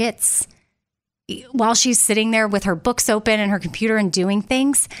 little nuggets while she's sitting there with her books open and her computer and doing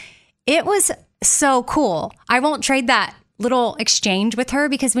things. It was so cool. I won't trade that little exchange with her,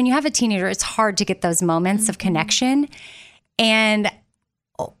 because when you have a teenager, it's hard to get those moments of connection. And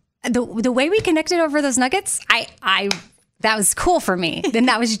the way we connected over those nuggets, I that was cool for me. Then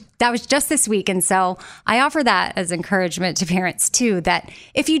that was just this week. And so I offer that as encouragement to parents too, that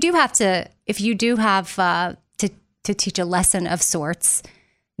if you do have to teach a lesson of sorts,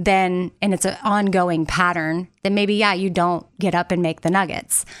 then, and it's an ongoing pattern, then maybe, you don't get up and make the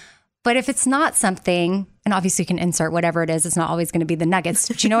nuggets. But if it's not something, and obviously you can insert whatever it is, it's not always going to be the nuggets.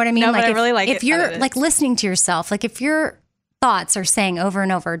 Do you know what I mean? No, but I really like it. If you're like listening to yourself, like if your thoughts are saying over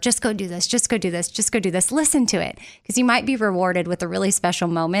and over, just go do this, just go do this, just go do this, listen to it, because you might be rewarded with a really special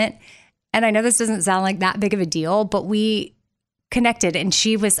moment. And I know this doesn't sound like that big of a deal, but we connected and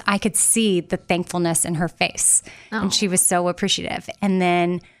I could see the thankfulness in her face. Oh. And she was so appreciative. And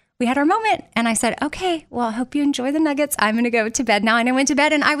then we had our moment and I said, okay, well, I hope you enjoy the nuggets. I'm going to go to bed now. And I went to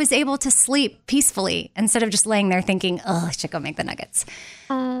bed and I was able to sleep peacefully instead of just laying there thinking, oh, I should go make the nuggets.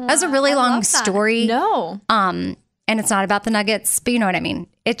 That was a really long story. No. And it's not about the nuggets, but you know what I mean?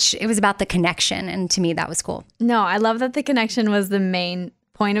 It was about the connection. And to me, that was cool. No, I love that the connection was the main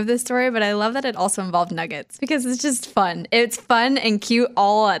point of this story, but I love that it also involved nuggets because it's just fun. It's fun and cute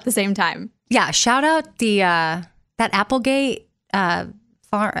all at the same time. Yeah. Shout out that Applegate,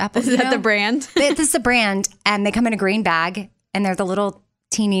 Apple, is that the brand? This is the brand, and they come in a green bag, and they're the little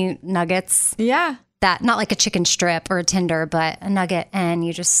teeny nuggets. Yeah. That, not like a chicken strip or a tender, but a nugget, and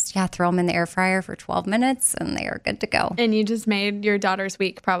you just throw them in the air fryer for 12 minutes, and they are good to go. And you just made your daughter's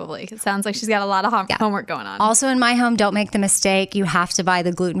week, probably. It sounds like she's got a lot of homework going on. Also in my home, don't make the mistake. You have to buy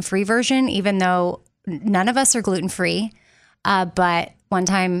the gluten-free version, even though none of us are gluten-free. But one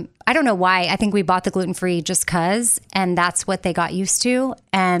time, I don't know why, I think we bought the gluten-free just because, and that's what they got used to.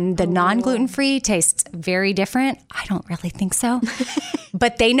 And the non-gluten-free tastes very different. I don't really think so.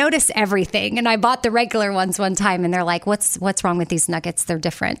 But they notice everything. And I bought the regular ones one time and they're like, what's wrong with these nuggets? They're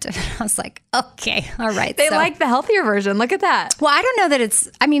different. And I was like, okay, all right. They like the healthier version. Look at that. Well, I don't know that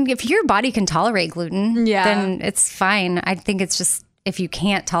if your body can tolerate gluten, then it's fine. I think it's just, if you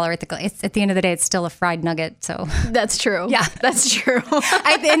can't tolerate it's at the end of the day, it's still a fried nugget. So that's true. Yeah, that's true.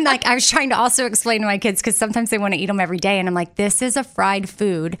 I was trying to also explain to my kids, because sometimes they want to eat them every day. And I'm like, this is a fried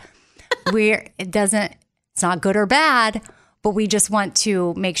food where it's not good or bad, but we just want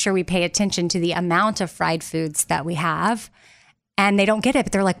to make sure we pay attention to the amount of fried foods that we have. And they don't get it,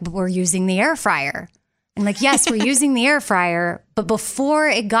 but they're like, but we're using the air fryer. And like, yes, we're using the air fryer, but before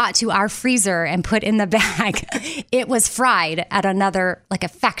it got to our freezer and put in the bag, it was fried at another, like a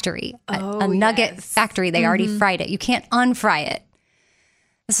factory, a nugget factory. They already fried it. You can't unfry it.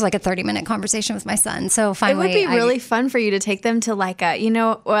 This was like a 30-minute conversation with my son. So finally, it would be really fun for you to take them to like a,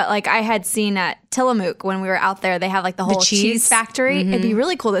 like I had seen at Tillamook when we were out there, they have like the whole cheese factory. Mm-hmm. It'd be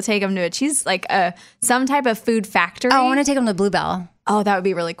really cool to take them to a cheese, like some type of food factory. Oh, I want to take them to Bluebell. Oh, that would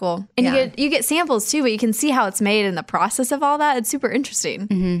be really cool. And you get samples too, but you can see how it's made and the process of all that. It's super interesting.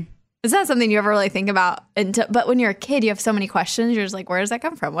 Mm-hmm. It's not something you ever really think about. But when you're a kid, you have so many questions. You're just like, where does that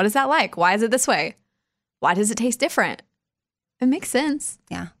come from? What is that like? Why is it this way? Why does it taste different? It makes sense.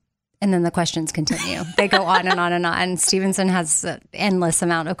 Yeah. And then the questions continue. They go on and on and on. Stevenson has an endless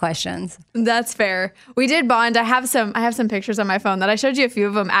amount of questions. That's fair. We did bond. I have some pictures on my phone that I showed you a few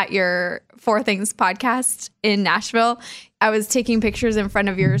of them at your Four Things podcast in Nashville. I was taking pictures in front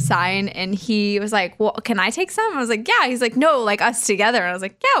of your sign and he was like, well, can I take some? I was like, yeah. He's like, no, like us together. And I was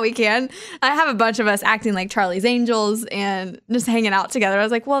like, yeah, we can. I have a bunch of us acting like Charlie's Angels and just hanging out together. I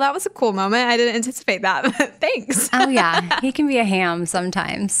was like, well, that was a cool moment. I didn't anticipate that. Thanks. Oh, yeah. He can be a ham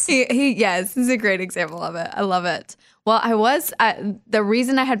sometimes. Yes, he's a great example of it. I love it. Well, the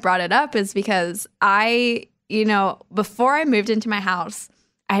reason I had brought it up is because before I moved into my house,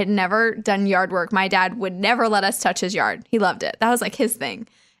 I had never done yard work. My dad would never let us touch his yard. He loved it. That was like his thing.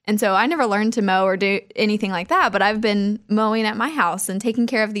 And so I never learned to mow or do anything like that. But I've been mowing at my house and taking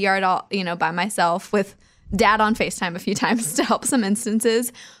care of the yard all, by myself with Dad on FaceTime a few times to help some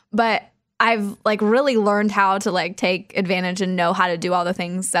instances. But I've like really learned how to like take advantage and know how to do all the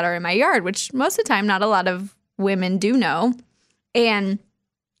things that are in my yard, which most of the time not a lot of women do know. And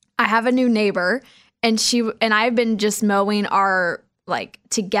I have a new neighbor and I've been just mowing our like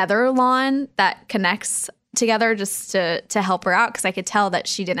together lawn that connects together just to help her out because I could tell that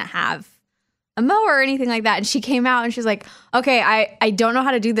she didn't have a mower or anything like that. And she came out and she's like, okay, I don't know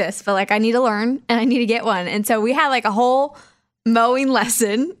how to do this, but like I need to learn and I need to get one. And so we had like a whole mowing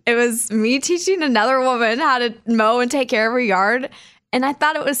lesson. It was me teaching another woman how to mow and take care of her yard. And I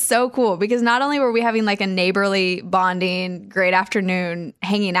thought it was so cool because not only were we having like a neighborly bonding, great afternoon,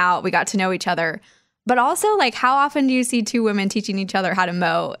 hanging out, we got to know each other, but also like how often do you see two women teaching each other how to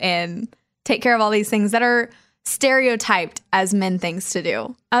mow and take care of all these things that are stereotyped as men things to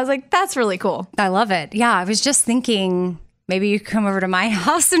do? I was like, that's really cool. I love it. Yeah, I was just thinking maybe you could come over to my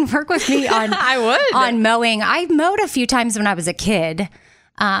house and work with me on I would. On mowing. I mowed a few times when I was a kid,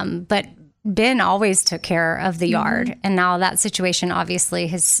 but Ben always took care of the yard. Mm-hmm. And now that situation obviously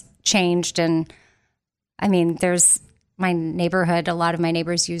has changed. And I mean, there's my neighborhood, a lot of my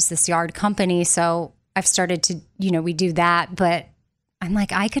neighbors use this yard company. So I've started to, we do that. But I'm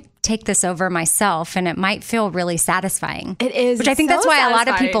like, I could take this over myself and it might feel really satisfying. It is. Which I think that's why satisfying. A lot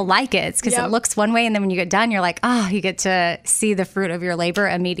of people like it. It's because it looks one way and then when you get done, you're like, you get to see the fruit of your labor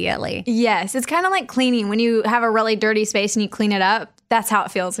immediately. Yes. It's kind of like cleaning. When you have a really dirty space and you clean it up, that's how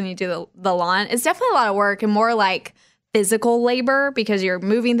it feels when you do the lawn. It's definitely a lot of work and more like physical labor because you're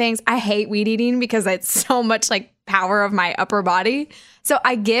moving things. I hate weed eating because it's so much like power of my upper body. So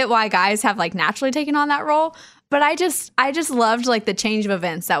I get why guys have like naturally taken on that role. But I just loved like the change of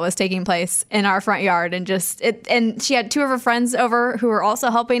events that was taking place in our front yard and she had two of her friends over who were also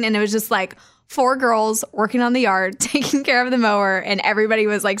helping. And it was just like 4 girls working on the yard, taking care of the mower, and everybody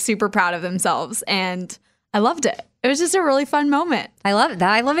was like super proud of themselves. And I loved it. It was just a really fun moment. I love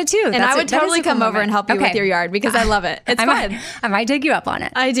that. I love it too. And I would totally come over and help you with your yard because I love it. It's fun. I might take you up on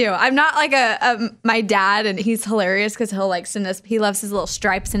it. I do. I'm not like my dad, and he's hilarious because he'll like send us, he loves his little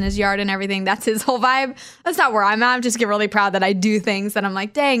stripes in his yard and everything. That's his whole vibe. That's not where I'm at. I'm just get really proud that I do things that I'm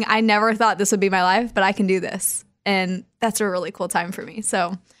like, dang, I never thought this would be my life, but I can do this. And that's a really cool time for me.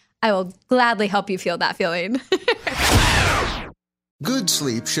 So I will gladly help you feel that feeling. Good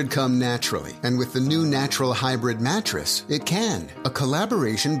sleep should come naturally, and with the new Natural Hybrid mattress, it can. A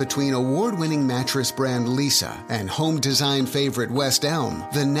collaboration between award-winning mattress brand Leesa and home design favorite West Elm,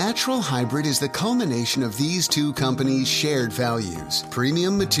 the Natural Hybrid is the culmination of these two companies' shared values: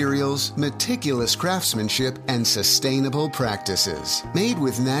 premium materials, meticulous craftsmanship, and sustainable practices. Made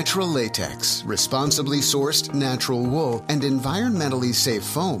with natural latex, responsibly sourced natural wool, and environmentally safe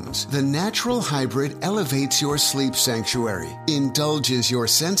foams, the Natural Hybrid elevates your sleep sanctuary. Indulge indulges your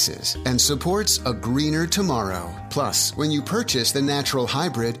senses and supports a greener tomorrow. Plus, when you purchase the natural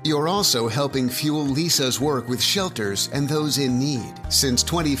hybrid, you're also helping fuel Lisa's work with shelters and those in need. Since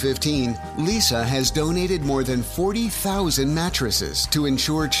 2015, Lisa has donated more than 40,000 mattresses to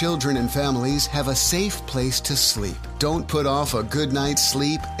ensure children and families have a safe place to sleep. Don't put off a good night's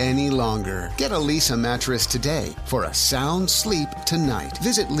sleep any longer. Get a Lisa mattress today for a sound sleep tonight.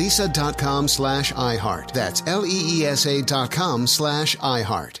 Visit lisa.com/iHeart. That's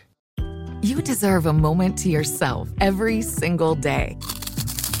LEESA.com/iHeart. You deserve a moment to yourself every single day.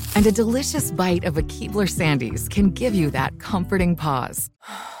 And a delicious bite of a Keebler Sandies can give you that comforting pause.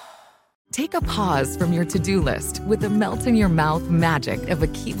 Take a pause from your to-do list with the melt-in-your-mouth magic of a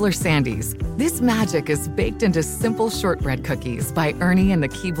Keebler Sandies. This magic is baked into simple shortbread cookies by Ernie and the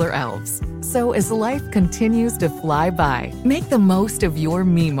Keebler Elves. So as life continues to fly by, make the most of your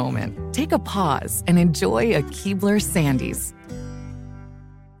me moment. Take a pause and enjoy a Keebler Sandies.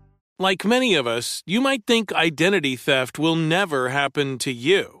 Like many of us, you might think identity theft will never happen to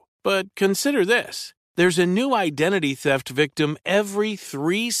you. But consider this. There's a new identity theft victim every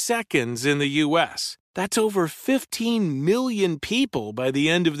 3 seconds in the U.S. That's over 15 million people by the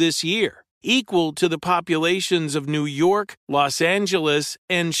end of this year, equal to the populations of New York, Los Angeles,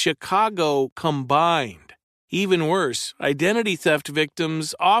 and Chicago combined. Even worse, identity theft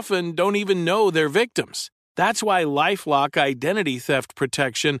victims often don't even know they're victims. That's why LifeLock Identity Theft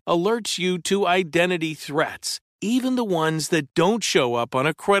Protection alerts you to identity threats, even the ones that don't show up on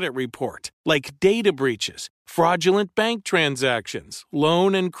a credit report, like data breaches, fraudulent bank transactions,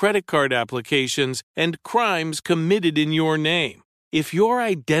 loan and credit card applications, and crimes committed in your name. If your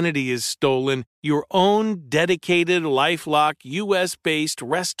identity is stolen, your own dedicated LifeLock U.S.-based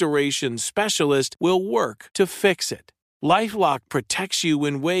restoration specialist will work to fix it. LifeLock protects you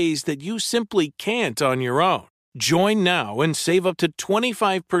in ways that you simply can't on your own. Join now and save up to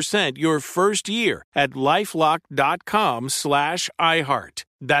 25% your first year at LifeLock.com/iHeart.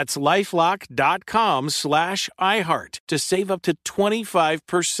 That's LifeLock.com/iHeart to save up to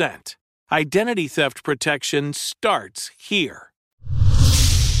 25%. Identity theft protection starts here.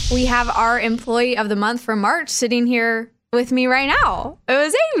 We have our employee of the month for March sitting here with me right now. It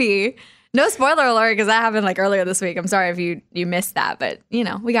was Amy. No spoiler alert, because that happened like earlier this week. I'm sorry if you missed that, but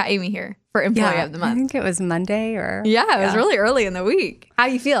we got Amy here for employee of the month. I think it was Monday or... Yeah, it was really early in the week. How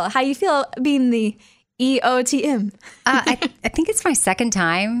you feel? How you feel being the EOTM? I think it's my second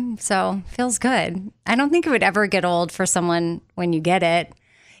time, so feels good. I don't think it would ever get old for someone when you get it.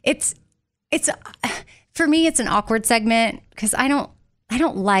 It's for me, it's an awkward segment because I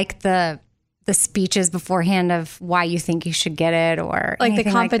don't like the speeches beforehand of why you think you should get it or like the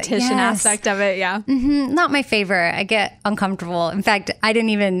competition aspect of it. Yeah. Mm-hmm. Not my favorite. I get uncomfortable. In fact, I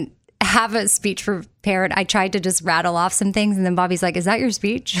didn't even have a speech prepared. I tried to just rattle off some things. And then Bobby's like, is that your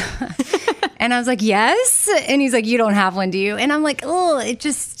speech? And I was like, yes. And he's like, you don't have one, do you? And I'm like, oh, it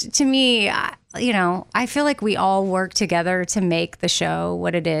just, to me, I feel like we all work together to make the show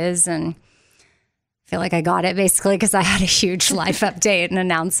what it is. And feel like I got it basically because I had a huge life update and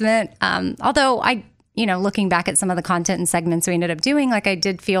announcement. Although looking back at some of the content and segments we ended up doing, like I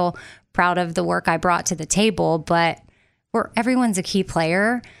did feel proud of the work I brought to the table, but everyone's a key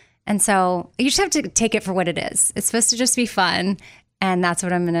player. And so you just have to take it for what it is. It's supposed to just be fun. And that's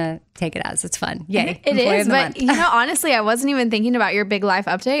what I'm going to take it as. It's fun. Yay. It is. But, honestly, I wasn't even thinking about your big life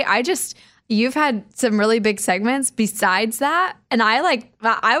update. You've had some really big segments besides that. And I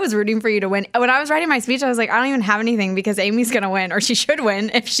was rooting for you to win. When I was writing my speech, I was like, I don't even have anything because Amy's going to win, or she should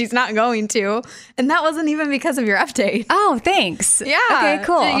win if she's not going to. And that wasn't even because of your update. Oh, thanks. Yeah. Okay,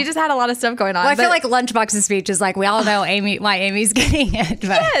 cool. You just had a lot of stuff going on. Well, I feel like Lunchbox's speech is like, we all know why Amy's getting it.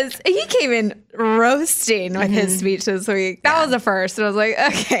 But. Yes. He came in roasting with his speech this week. That was a first. And I was like,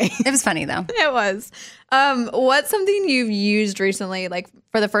 okay. It was funny, though. It was. What's something you've used recently, like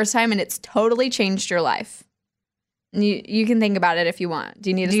for the first time, and it's totally changed your life? You can think about it if you want. Do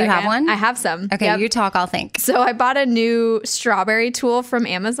you need a second? Do you have one? I have some. Okay, You talk, I'll think. So I bought a new strawberry tool from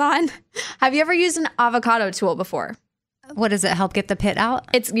Amazon. Have you ever used an avocado tool before? What does it help get the pit out?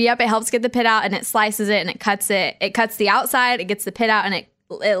 It helps get the pit out, and it slices it and it cuts it. It cuts the outside, it gets the pit out, and it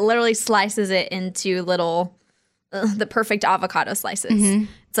literally slices it into little, the perfect avocado slices. Mm-hmm.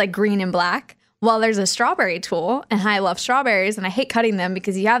 It's like green and black. Well, there's a strawberry tool, and I love strawberries, and I hate cutting them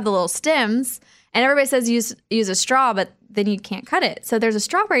because you have the little stems, and everybody says use a straw, but then you can't cut it. So there's a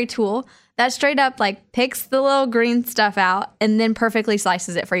strawberry tool that straight up picks the little green stuff out and then perfectly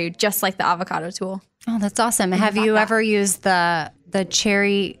slices it for you, just like the avocado tool. Oh, that's awesome. Have you ever used the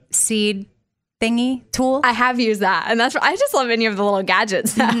cherry seed thingy tool? I have used that, and I just love any of the little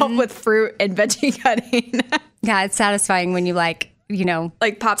gadgets that help with fruit and veggie cutting. Yeah, it's satisfying when you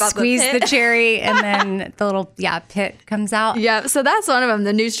like pop out squeeze the the cherry and then the little pit comes out. Yeah, so that's one of them,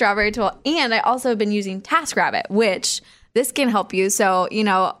 the new strawberry tool. And I also have been using TaskRabbit, which this can help you. So,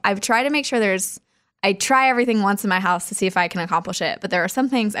 I've tried to make sure I try everything once in my house to see if I can accomplish it. But there are some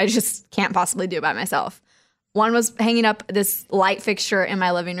things I just can't possibly do by myself. One was hanging up this light fixture in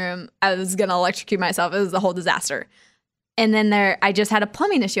my living room. I was going to electrocute myself. It was a whole disaster. And then I just had a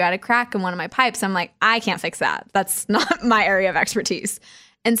plumbing issue. I had a crack in one of my pipes. I'm like, I can't fix that. That's not my area of expertise.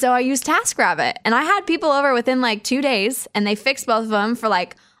 And so I used TaskRabbit. And I had people over within like 2 days, and they fixed both of them for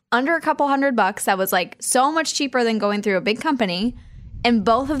like under a couple $100. That was like so much cheaper than going through a big company. And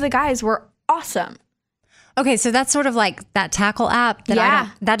both of the guys were awesome. Okay, so that's sort of like that Tackle app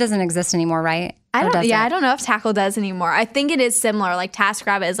that that doesn't exist anymore, right? I don't know if Tackle does anymore. I think it is similar. Like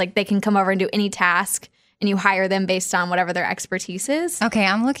TaskRabbit is like they can come over and do any task, and you hire them based on whatever their expertise is. Okay,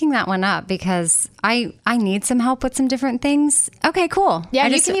 I'm looking that one up because I need some help with some different things. Okay, cool. Yeah,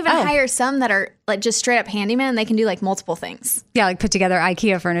 you can even hire some that are like just straight up handyman, and they can do like multiple things. Yeah, like put together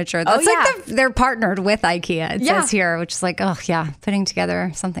IKEA furniture. That's like they're partnered with IKEA, it says here, which is like, putting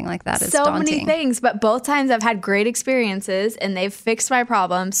together something like that is so daunting. Many things, but both times I've had great experiences, and they've fixed my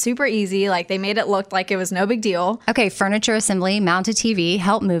problem super easy. Like they made it look like it was no big deal. Okay, furniture assembly, mounted TV,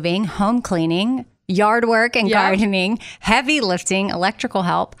 help moving, home cleaning, yard work and gardening, heavy lifting, electrical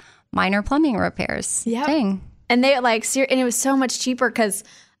help, minor plumbing repairs. Yeah. Dang. And they and it was so much cheaper because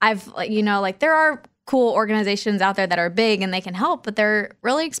I've, there are cool organizations out there that are big and they can help, but they're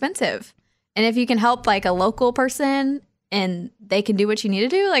really expensive. And if you can help like a local person and they can do what you need to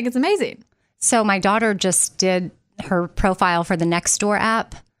do, like it's amazing. So my daughter just did her profile for the Nextdoor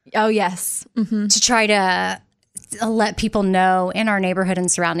app. Oh, yes. Mm-hmm. To try to let people know in our neighborhood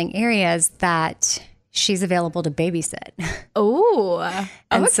and surrounding areas that she's available to babysit. Oh,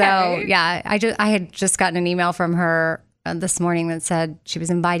 and so I had just gotten an email from her this morning that said she was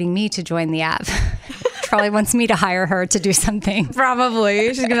inviting me to join the app. Probably wants me to hire her to do something. Probably.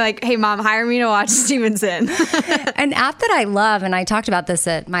 She's gonna be like, "Hey, Mom, hire me to watch Stevenson." An app that I love, and I talked about this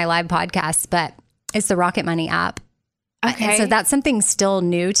at my live podcast, but it's the Rocket Money app. Okay. And so that's something still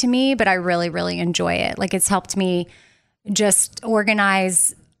new to me, but I really, really enjoy it. Like it's helped me just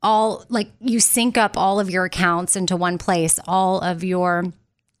organize you sync up all of your accounts into one place, all of your,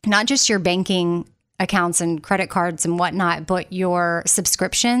 not just your banking accounts and credit cards and whatnot, but your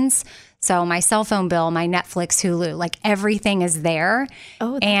subscriptions. So my cell phone bill, my Netflix, Hulu, like everything is there.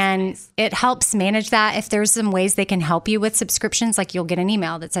 Oh, that's and nice. It helps manage that. If there's some ways they can help you with subscriptions, like you'll get an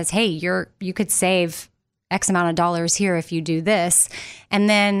email that says, hey, you could save X amount of dollars here if you do this. And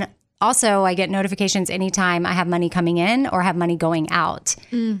then also I get notifications anytime I have money coming in or have money going out.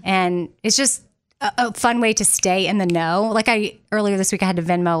 And it's just a fun way to stay in the know. Like earlier this week, I had to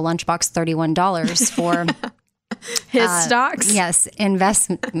Venmo Lunchbox $31 for his stocks. Yes,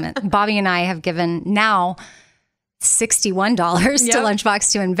 investment. Bobby and I have given now $61 to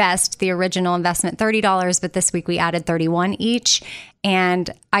Lunchbox to invest. The original investment $30, but this week we added $31 each. And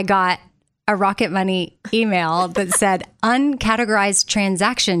I got a Rocket Money email that said uncategorized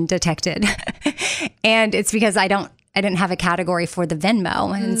transaction detected. And it's because I didn't have a category for the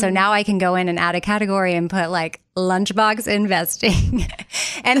Venmo. And so now I can go in and add a category and put like Lunchbox investing.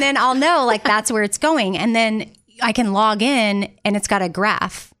 And then I'll know like that's where it's going. And then I can log in and it's got a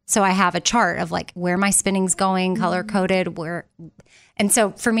graph. So I have a chart of like where my spending's going, color coded, where. And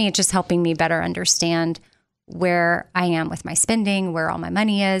so for me, it's just helping me better understand where I am with my spending, where all my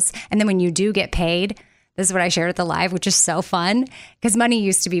money is. And then when you do get paid, this is what I shared at the live, which is so fun because money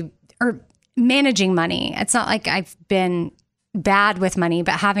used to be, or managing money. It's not like I've been bad with money,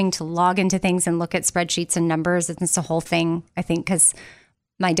 but having to log into things and look at spreadsheets and numbers, it's a whole thing, I think, because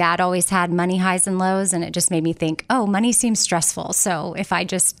my dad always had money highs and lows, and it just made me think, oh, money seems stressful. So if I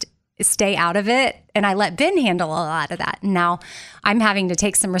just stay out of it, and I let Ben handle a lot of that. Now I'm having to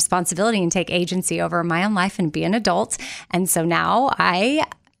take some responsibility and take agency over my own life and be an adult. And so now I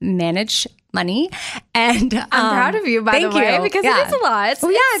manage money. And I'm proud of you, by the way, because it is a lot. It's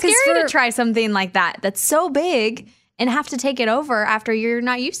scary to try something like that that's so big and have to take it over after you're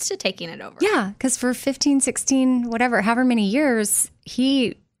not used to taking it over. Yeah, because for 15, 16, whatever, however many years,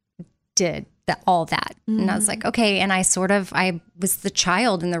 he did all that. And I was like, okay. And I was the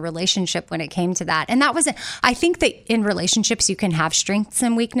child in the relationship when it came to that. And that wasn't, I think that in relationships, you can have strengths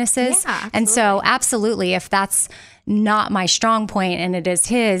and weaknesses. Yeah, and so absolutely, if that's not my strong point and it is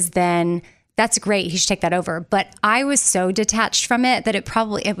his, then that's great. He should take that over. But I was so detached from it that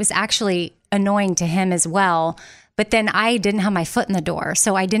it was actually annoying to him as well. But then I didn't have my foot in the door.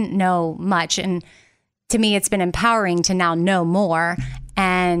 So I didn't know much. And to me, it's been empowering to now know more.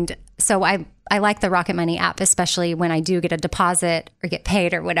 And so I I like the Rocket Money app, especially when I do get a deposit or get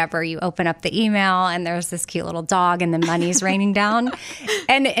paid or whatever. You open up the email and there's this cute little dog and the money's raining down.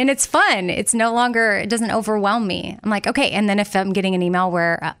 And it's fun. It's no longer, it doesn't overwhelm me. I'm like, okay. And then if I'm getting an email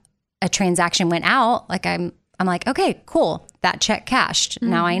where a transaction went out, like I'm like, okay, cool. That check cashed. Mm-hmm.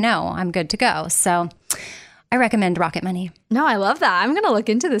 Now I know I'm good to go. So I recommend Rocket Money. No, I love that. I'm going to look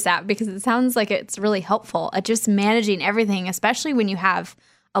into this app because it sounds like it's really helpful at just managing everything, especially when you have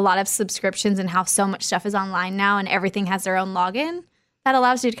a lot of subscriptions and how so much stuff is online now and everything has their own login. That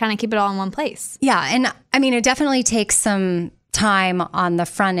allows you to kind of keep it all in one place. Yeah. And I mean, it definitely takes some time on the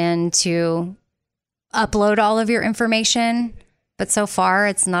front end to upload all of your information. But so far,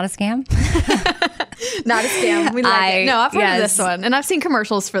 it's not a scam. Not a scam. We like it. No, I've heard of this one, and I've seen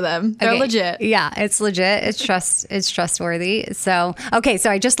commercials for them. They're legit. Yeah, it's legit. It's trustworthy. So, okay, so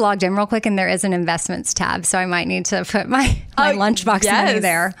I just logged in real quick, and there is an investments tab, so I might need to put my lunchbox money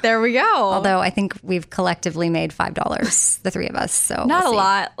there. There we go. Although I think we've collectively made $5, the three of us. So not a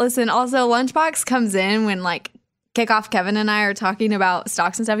lot. Listen, also Lunchbox comes in when like Kickoff Kevin and I are talking about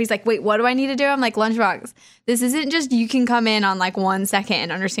stocks and stuff. He's like, wait, what do I need to do? I'm like, Lunchbox, this isn't just you can come in on like 1 second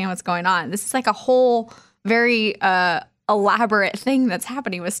and understand what's going on. This is like a whole very elaborate thing that's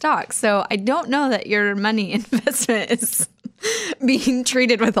happening with stocks. So I don't know that your money investment is being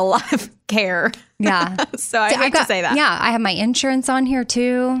treated with a lot of care. Yeah. So I hate to say that. Yeah. I have my insurance on here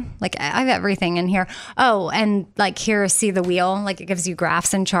too. Like I have everything in here. Oh, and like here, see the wheel, like it gives you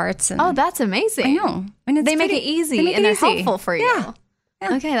graphs and charts. And oh, that's amazing. I know. And they make it easy and they're helpful for you. Yeah.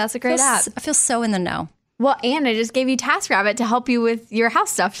 Okay. That's a great app. I feel so in the know. Well, and I just gave you TaskRabbit to help you with your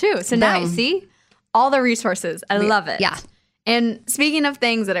house stuff too. So now you see all the resources. I love it. Yeah. And speaking of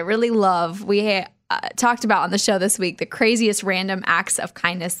things that I really love, we talked about on the show this week, the craziest random acts of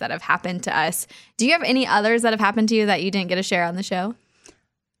kindness that have happened to us. Do you have any others that have happened to you that you didn't get to share on the show?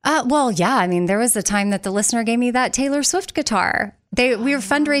 Well, yeah. I mean, there was a time that the listener gave me that Taylor Swift guitar. We were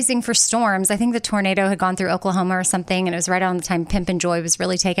fundraising for storms. I think the tornado had gone through Oklahoma or something, and it was right around the time Pimp and Joy was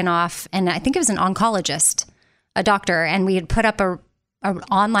really taken off. And I think it was an oncologist, a doctor, and we had put up an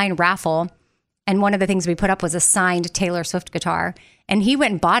online raffle. And one of the things we put up was a signed Taylor Swift guitar. And he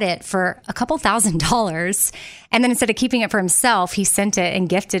went and bought it for a couple $1,000s. And then instead of keeping it for himself, he sent it and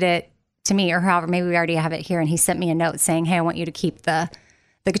gifted it to me, or however, maybe we already have it here. And he sent me a note saying, hey, I want you to keep the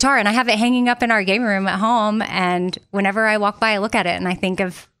guitar. And I have it hanging up in our game room at home. And whenever I walk by, I look at it and I think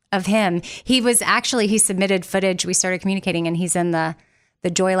of him. He submitted footage. We started communicating, and he's in the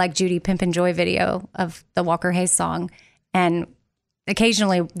Joy Like Judy Pimp and Joy video of the Walker Hayes song. And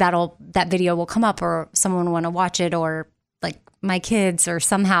occasionally that video will come up, or someone will want to watch it, or like my kids, or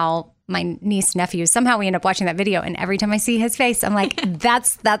somehow my niece, nephew, somehow we end up watching that video. And every time I see his face, I'm like,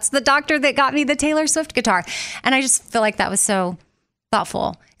 that's the doctor that got me the Taylor Swift guitar. And I just feel like that was so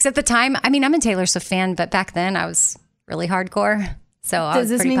thoughtful. Because at the time, I mean, I'm a Taylor Swift fan, but back then I was really hardcore. So does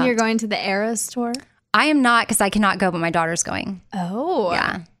this mean you're going to the Eras tour? I am not, because I cannot go, but my daughter's going. Oh.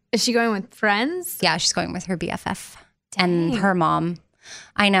 Yeah. Is she going with friends? Yeah, she's going with her BFF. And her mom.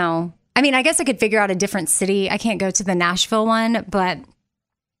 I know. I mean, I guess I could figure out a different city. I can't go to the Nashville one, but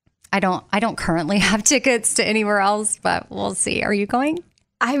I don't currently have tickets to anywhere else, but we'll see. Are you going?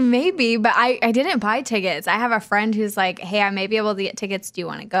 I may be, but I didn't buy tickets. I have a friend who's like, hey, I may be able to get tickets. Do you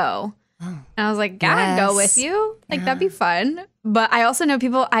want to go? Oh. And I was like, yeah, I'd go with you. Like, that'd be fun. But I also know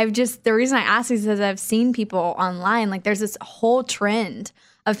people, the reason I ask is because I've seen people online. Like, there's this whole trend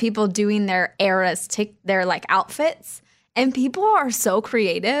of people doing their eras, their like outfits. And people are so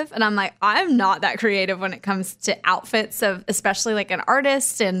creative. And I'm like, I'm not that creative when it comes to outfits of especially like an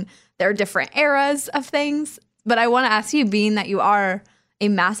artist and their different eras of things. But I want to ask you, being that you are a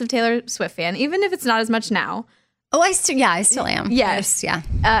massive Taylor Swift fan, even if it's not as much now. Oh, I still am. Yes. Yeah.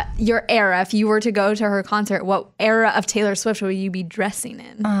 Your era, if you were to go to her concert, what era of Taylor Swift would you be dressing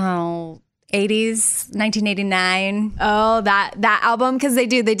in? Oh, 80s, 1989. Oh, that album, because they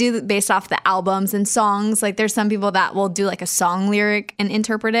do based off the albums and songs. Like there's some people that will do like a song lyric and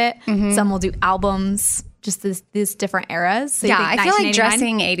interpret it. Mm-hmm. Some will do albums, just these different eras. So yeah, I feel like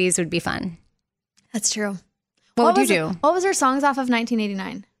dressing 80s would be fun. That's true. What would you do? What was her songs off of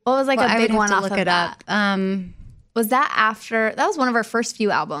 1989? What was like a big one off of that? Was that after? That was one of her first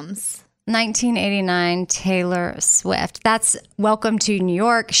few albums. 1989 Taylor Swift. That's Welcome to New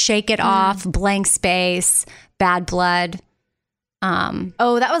York, Shake It Off, Blank Space, Bad Blood.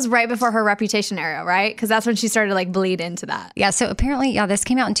 Oh, that was right before her Reputation era, right? Because that's when she started to like bleed into that. Yeah. So apparently, this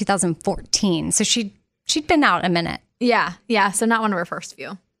came out in 2014. So she'd been out a minute. Yeah. So not one of her first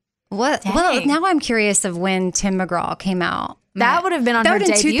few. What? Dang. Well, now I'm curious of when Tim McGraw came out. That would have been on her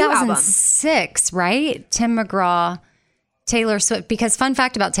debut 2006, album. Right? Tim McGraw. Taylor Swift, because fun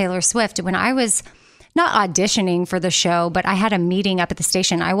fact about Taylor Swift, when I was not auditioning for the show, but I had a meeting up at the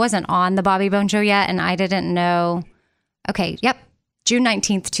station. I wasn't on the Bobby Bone Show yet, and I didn't know. Okay, yep, June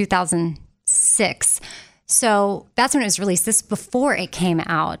 19th, 2006. So that's when it was released. This before it came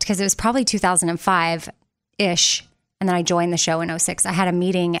out, because it was probably 2005-ish, and then I joined the show in 2006. I had a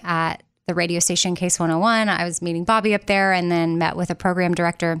meeting at the radio station Case 101. I was meeting Bobby up there, and then met with a program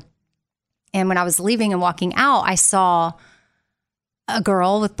director. And when I was leaving and walking out, I saw a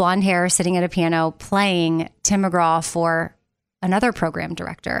girl with blonde hair sitting at a piano playing Tim McGraw for another program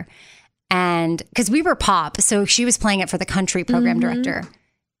director. And because we were pop, so she was playing it for the country program director.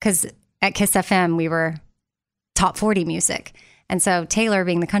 Because at Kiss FM, we were top 40 music. And so Taylor,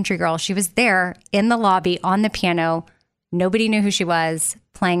 being the country girl, she was there in the lobby on the piano. Nobody knew who she was,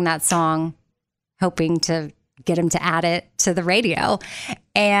 playing that song, hoping to get him to add it to the radio.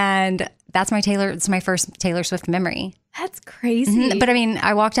 And it's my first Taylor Swift memory. That's crazy. But I mean,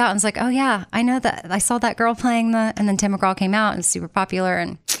 I walked out and was like, oh yeah, I know that. I saw that girl playing and then Tim McGraw came out and was super popular,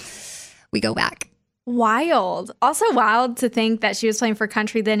 and we go back. Wild. Also wild to think that she was playing for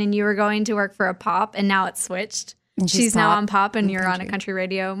country then and you were going to work for a pop, and now it's switched. And she's now on pop and you're country. On a country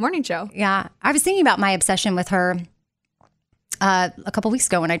radio morning show. Yeah. I was thinking about my obsession with her a couple weeks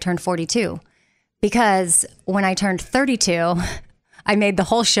ago when I turned 42, because when I turned 32, I made the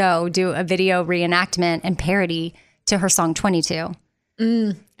whole show do a video reenactment and parody to her song 22.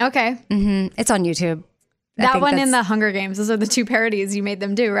 Okay. It's on YouTube. That one in the Hunger Games. Those are the two parodies you made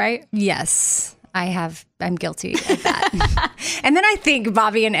them do, right? Yes. I'm guilty of that. And then I think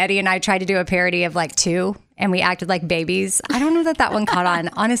Bobby and Eddie and I tried to do a parody of like 2, and we acted like babies. I don't know that one caught on.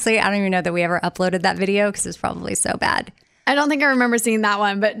 Honestly, I don't even know that we ever uploaded that video because it's probably so bad. I don't think I remember seeing that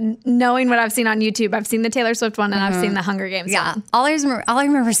one, but knowing what I've seen on YouTube, I've seen the Taylor Swift one and I've seen the Hunger Games one. All I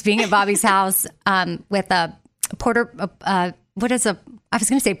remember is being at Bobby's house with a porter, I was going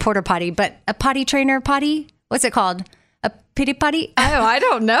to say porter potty, but a potty trainer potty. What's it called? A pity potty? Oh, I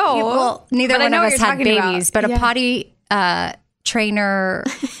don't know. Well, neither one of us had babies, but a potty trainer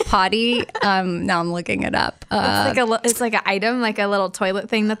potty. Now I'm looking it up. It's like an item, like a little toilet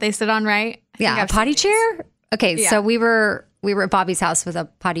thing that they sit on, right? A potty chair? Okay, so we were at Bobby's house with a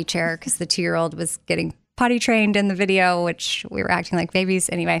potty chair because the 2-year-old was getting potty trained in the video, which we were acting like babies.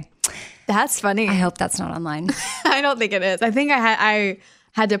 Anyway. That's funny. I hope that's not online. I don't think it is. I think I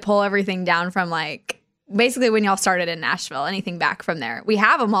had to pull everything down from like basically when y'all started in Nashville, anything back from there. We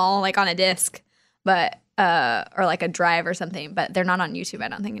have them all like on a disc, but or like a drive or something, but they're not on YouTube, I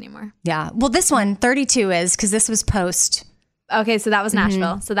don't think, anymore. Yeah. Well, this one, 32 is, because this was post. Okay, so that was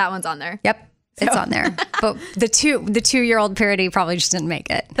Nashville. So that one's on there. Yep. It's on there. But the 2-year-old parody probably just didn't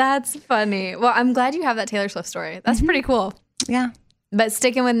make it. That's funny. Well, I'm glad you have that Taylor Swift story. That's pretty cool. Yeah. But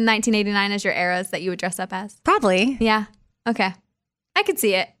sticking with 1989 as your eras that you would dress up as? Probably. Yeah. Okay. I could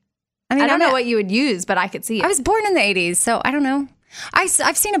see it. I mean, I don't know what you would use, but I could see it. I was born in the 80s, so I don't know. I've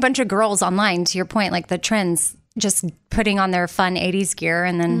seen a bunch of girls online, to your point, like the trends, just putting on their fun 80s gear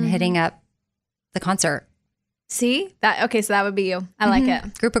and then hitting up the concert. See? Okay, so that would be you. I like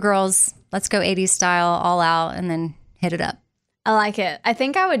it. Group of girls, let's go 80s style, all out, and then hit it up. I like it. I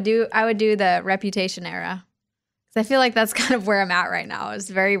think I would do the Reputation era. Because I feel like that's kind of where I'm at right now. It's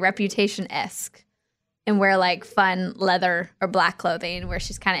very Reputation-esque. And wear like fun leather or black clothing where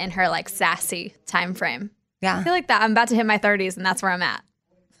she's kind of in her like sassy time frame. Yeah. I feel like that. I'm about to hit my 30s and that's where I'm at.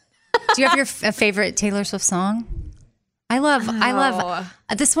 Do you have your favorite Taylor Swift song? I love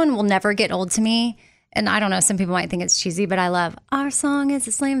this one will never get old to me. And I don't know, some people might think it's cheesy, but I love Our Song is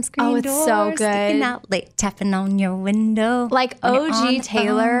a Slam Screen Door. Oh, it's so good. Sticking out late, tapping on your window. Like OG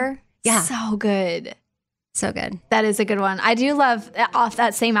Taylor. Yeah. So good. So good. That is a good one. I do love, off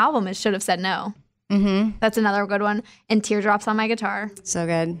that same album, It Should Have Said No. Mm-hmm. That's another good one. And Teardrops on My Guitar. So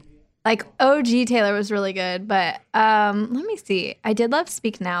good. Like OG Taylor was really good. But let me see. I did love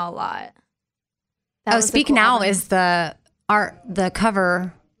Speak Now a lot. Speak Now is the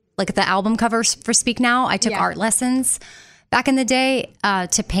cover, like the album covers for Speak Now. I took art lessons back in the day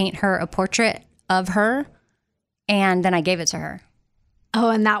to paint her a portrait of her. And then I gave it to her. Oh,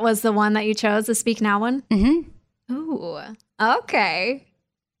 and that was the one that you chose, the Speak Now one? Mm-hmm. Ooh, okay.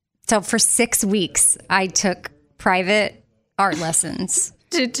 So for 6 weeks, I took private art lessons.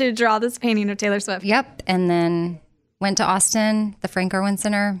 to draw this painting of Taylor Swift. Yep. And then went to Austin, the Frank Irwin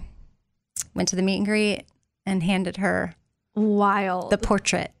Center, went to the meet and greet, and handed her the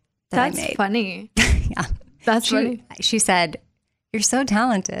portrait that I made. That's funny. Yeah. That's funny. She said, "You're so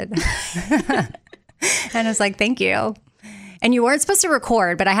talented." And I was like, "Thank you." And you weren't supposed to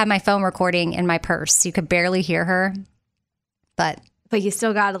record, but I had my phone recording in my purse. You could barely hear her. But you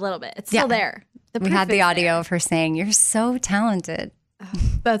still got a little bit. It's still there. We had the audio of her saying, "You're so talented."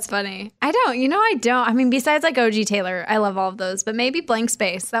 That's funny. I don't. I don't. I mean, besides like OG Taylor, I love all of those. But maybe Blank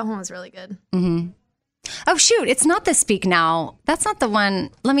Space. That one was really good. Mm-hmm. Oh, shoot. It's not the Speak Now. That's not the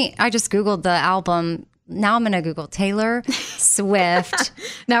one. I just Googled the album. Now I'm going to Google Taylor Swift.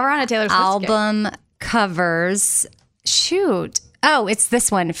 Now we're on a Taylor Swift album covers. Shoot. Oh, it's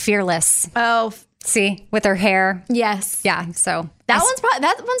this one, Fearless. Oh, see, with her hair. Yes. Yeah. So that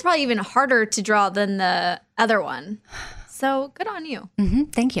one's probably even harder to draw than the other one. So good on you. Mm-hmm.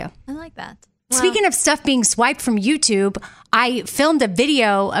 Thank you. I like that. Speaking of stuff being swiped from YouTube, I filmed a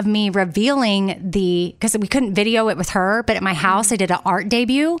video of me revealing because we couldn't video it with her, but at my house I did an art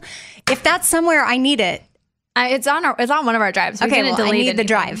debut. If that's somewhere, I need it. It's on one of our drives. We okay, didn't delete I need anything, the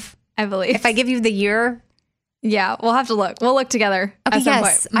drive. I believe. If I give you the year. Yeah, we'll have to look. We'll look together. Okay, at some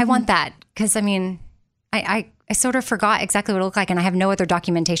yes, point. I want that because I sort of forgot exactly what it looked like, and I have no other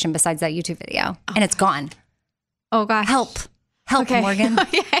documentation besides that YouTube video, and it's gone. Oh gosh, help, okay. Morgan.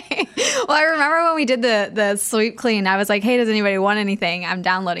 Okay. Well, I remember when we did the sweep clean, I was like, "Hey, does anybody want anything?" I'm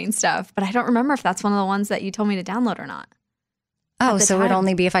downloading stuff, but I don't remember if that's one of the ones that you told me to download or not. Oh, so it would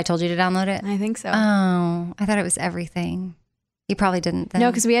only be if I told you to download it? I think so. Oh, I thought it was everything. You probably didn't then. No,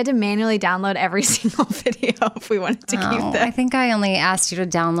 because we had to manually download every single video if we wanted to keep them. I think I only asked you to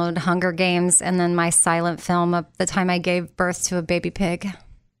download Hunger Games and then my silent film of the time I gave birth to a baby pig.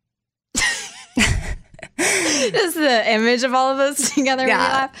 Just the image of all of us together when we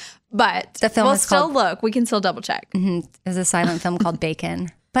laugh. But the film we'll is still called, look. We can still double check. Mm-hmm. There's a silent film called Bacon.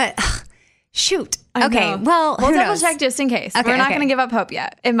 But shoot. I okay, know. well, we'll who double knows? check just in case. Okay, We're not okay. going to give up hope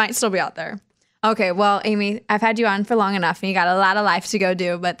yet. It might still be out there. Okay, well, Amy, I've had you on for long enough and you got a lot of life to go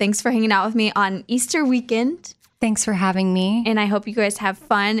do, but thanks for hanging out with me on Easter weekend. Thanks for having me. And I hope you guys have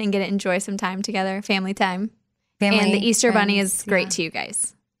fun and get to enjoy some time together, family time. Family, and the Easter friends, Bunny is great to you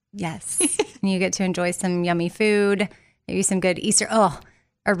guys. Yes. And you get to enjoy some yummy food, maybe some good Easter. Oh,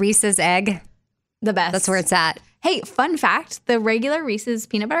 a Reese's egg. The best. That's where it's at. Hey, fun fact, the regular Reese's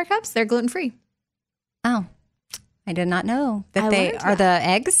peanut butter cups, they're gluten-free. Oh. I did not know that they are the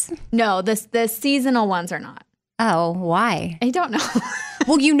eggs. No, the seasonal ones are not. Oh, why? I don't know.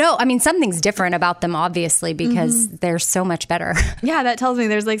 Well, I mean, something's different about them, obviously, because they're so much better. Yeah, that tells me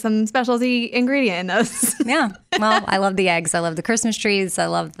there's like some specialty ingredient in those. Yeah. Well, I love the eggs. I love the Christmas trees. I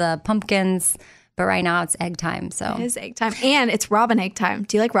love the pumpkins. But right now it's egg time. So it is egg time. And it's robin egg time.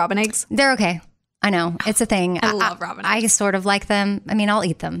 Do you like robin eggs? They're okay. I know. It's a thing. I love robin eggs. I sort of like them. I mean, I'll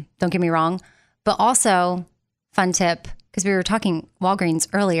eat them. Don't get me wrong. But also, fun tip, because we were talking Walgreens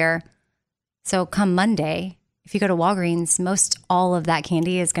earlier. So come Monday, if you go to Walgreens, most all of that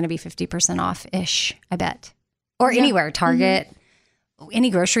candy is going to be 50% off-ish, I bet. Or anywhere, Target, any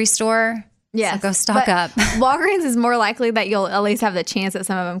grocery store. Yeah. So go stock up. Walgreens is more likely that you'll at least have the chance at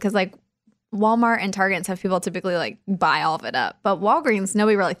some of them because like Walmart and Target and stuff, people typically like buy all of it up. But Walgreens,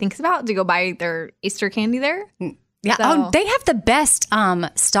 nobody really thinks about to go buy their Easter candy there. Yeah. So. Oh, they have the best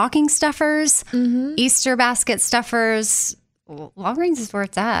stocking stuffers, Easter basket stuffers. Walgreens is where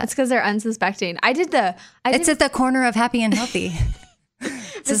it's at. It's because they're unsuspecting. It's at the corner of Happy and Healthy.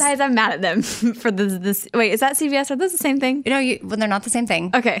 Besides, I'm mad at them for this. Wait, is that CVS? Are those the same thing? No, well, they're not the same thing.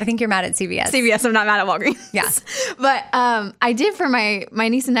 Okay. I think you're mad at CVS. CVS, I'm not mad at Walgreens. Yeah. But I did for my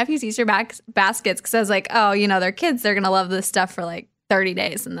niece and nephew's Easter baskets because I was like, oh, they're kids. They're going to love this stuff for like 30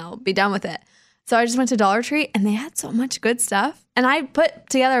 days and they'll be done with it. So I just went to Dollar Tree and they had so much good stuff. And I put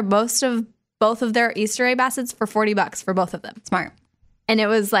together both of their Easter egg baskets for $40 for both of them. Smart. And it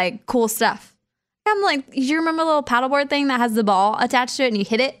was like cool stuff. I'm like, do you remember the little paddleboard thing that has the ball attached to it and you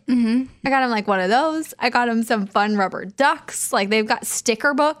hit it? Mm-hmm. I got him like one of those. I got him some fun rubber ducks. Like they've got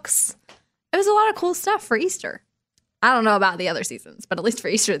sticker books. It was a lot of cool stuff for Easter. I don't know about the other seasons, but at least for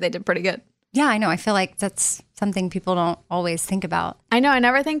Easter, they did pretty good. Yeah, I know. I feel like that's something people don't always think about. I know. I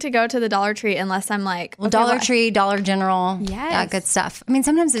never think to go to the Dollar Tree unless I'm like... Well, Dollar Tree, Dollar General. Yes. Yeah, good stuff. I mean,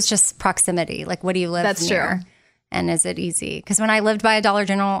 sometimes it's just proximity. Like, what do you live That's near? true. And is it easy? Because when I lived by a Dollar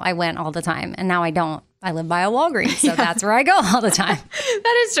General, I went all the time. And now I don't. I live by a Walgreens. So that's where I go all the time.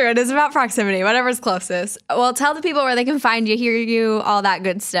 That is true. It is about proximity, whatever's closest. Well, tell the people where they can find you, hear you, all that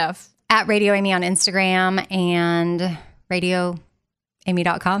good stuff. At Radio Amy on Instagram and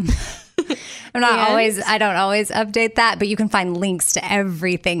radioamy.com. I don't always update that, but you can find links to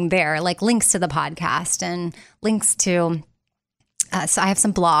everything there, like links to the podcast and links to, so I have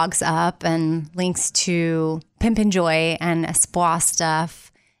some blogs up and links to Pimp and Joy and Espoir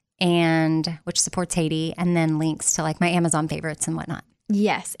stuff, and which supports Haiti, and then links to like my Amazon favorites and whatnot.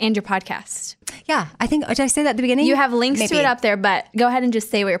 Yes, and your podcast. Yeah, I think, did I say that at the beginning? You have links to it up there, but go ahead and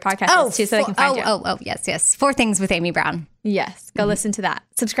just say what your podcast is too so they can find you. Yes. 4 Things with Amy Brown. Yes, go listen to that.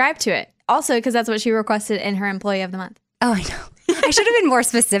 Subscribe to it. Also, because that's what she requested in her Employee of the Month. Oh, I know. I should have been more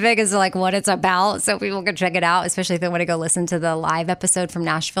specific as to like what it's about so people can check it out, especially if they want to go listen to the live episode from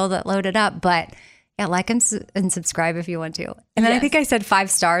Nashville that loaded up. But yeah, like and subscribe if you want to. And then I think I said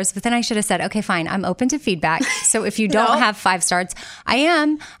 5 stars, but then I should have said, okay, fine, I'm open to feedback. So if you don't have 5 stars,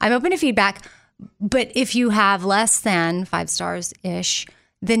 I'm open to feedback. But if you have less than 5 stars-ish,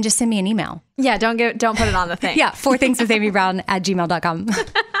 then just send me an email. Yeah, don't put it on the thing. Yeah, 4thingswithamybrown@gmail.com.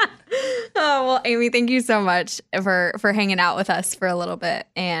 Oh, well, Amy, thank you so much for hanging out with us for a little bit.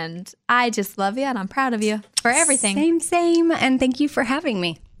 And I just love you and I'm proud of you for everything. Same. And thank you for having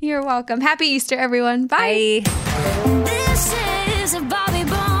me. You're welcome. Happy Easter, everyone. Bye. This is a Bobby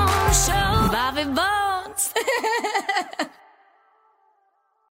Bones show. Bobby Bones.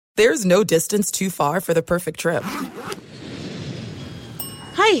 There's no distance too far for the perfect trip.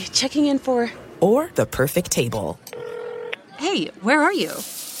 Hi, checking in for... Or the perfect table. Hey, where are you?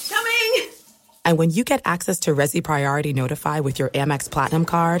 Coming! And when you get access to Resi Priority Notify with your Amex Platinum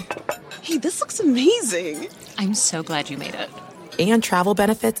card... Hey, this looks amazing. I'm so glad you made it. And travel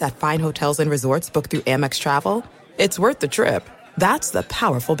benefits at fine hotels and resorts booked through Amex Travel, it's worth the trip. That's the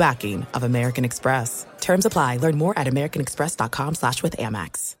powerful backing of American Express. Terms apply. Learn more at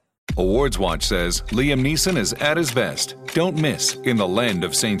americanexpress.com/withAmex. Awards Watch says Liam Neeson is at his best. Don't miss In the Land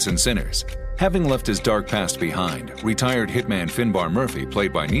of Saints and Sinners. Having left his dark past behind, retired hitman Finbar Murphy,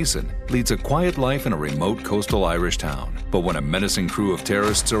 played by Neeson, leads a quiet life in a remote coastal Irish town. But when a menacing crew of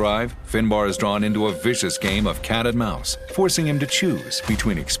terrorists arrive, Finbar is drawn into a vicious game of cat and mouse, forcing him to choose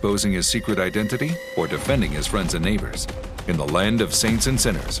between exposing his secret identity or defending his friends and neighbors. In the Land of Saints and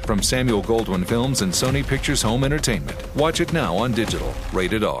Sinners, from Samuel Goldwyn Films and Sony Pictures Home Entertainment. Watch it now on digital.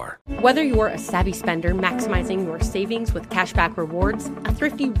 Rated R. Whether you're a savvy spender maximizing your savings with cashback rewards, a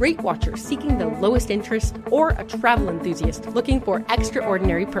thrifty rate watcher seeking the lowest interest, or a travel enthusiast looking for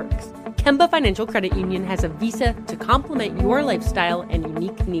extraordinary perks, Kemba Financial Credit Union has a visa to complement your lifestyle and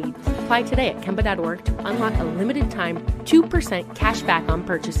unique needs. Apply today at Kemba.org to unlock a limited-time 2% cash back on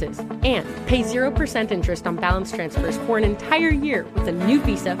purchases and pay 0% interest on balance transfers for an entire year with a new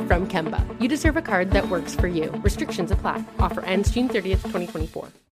visa from Kemba. You deserve a card that works for you. Restrictions apply. Offer ends June 30th, 2024.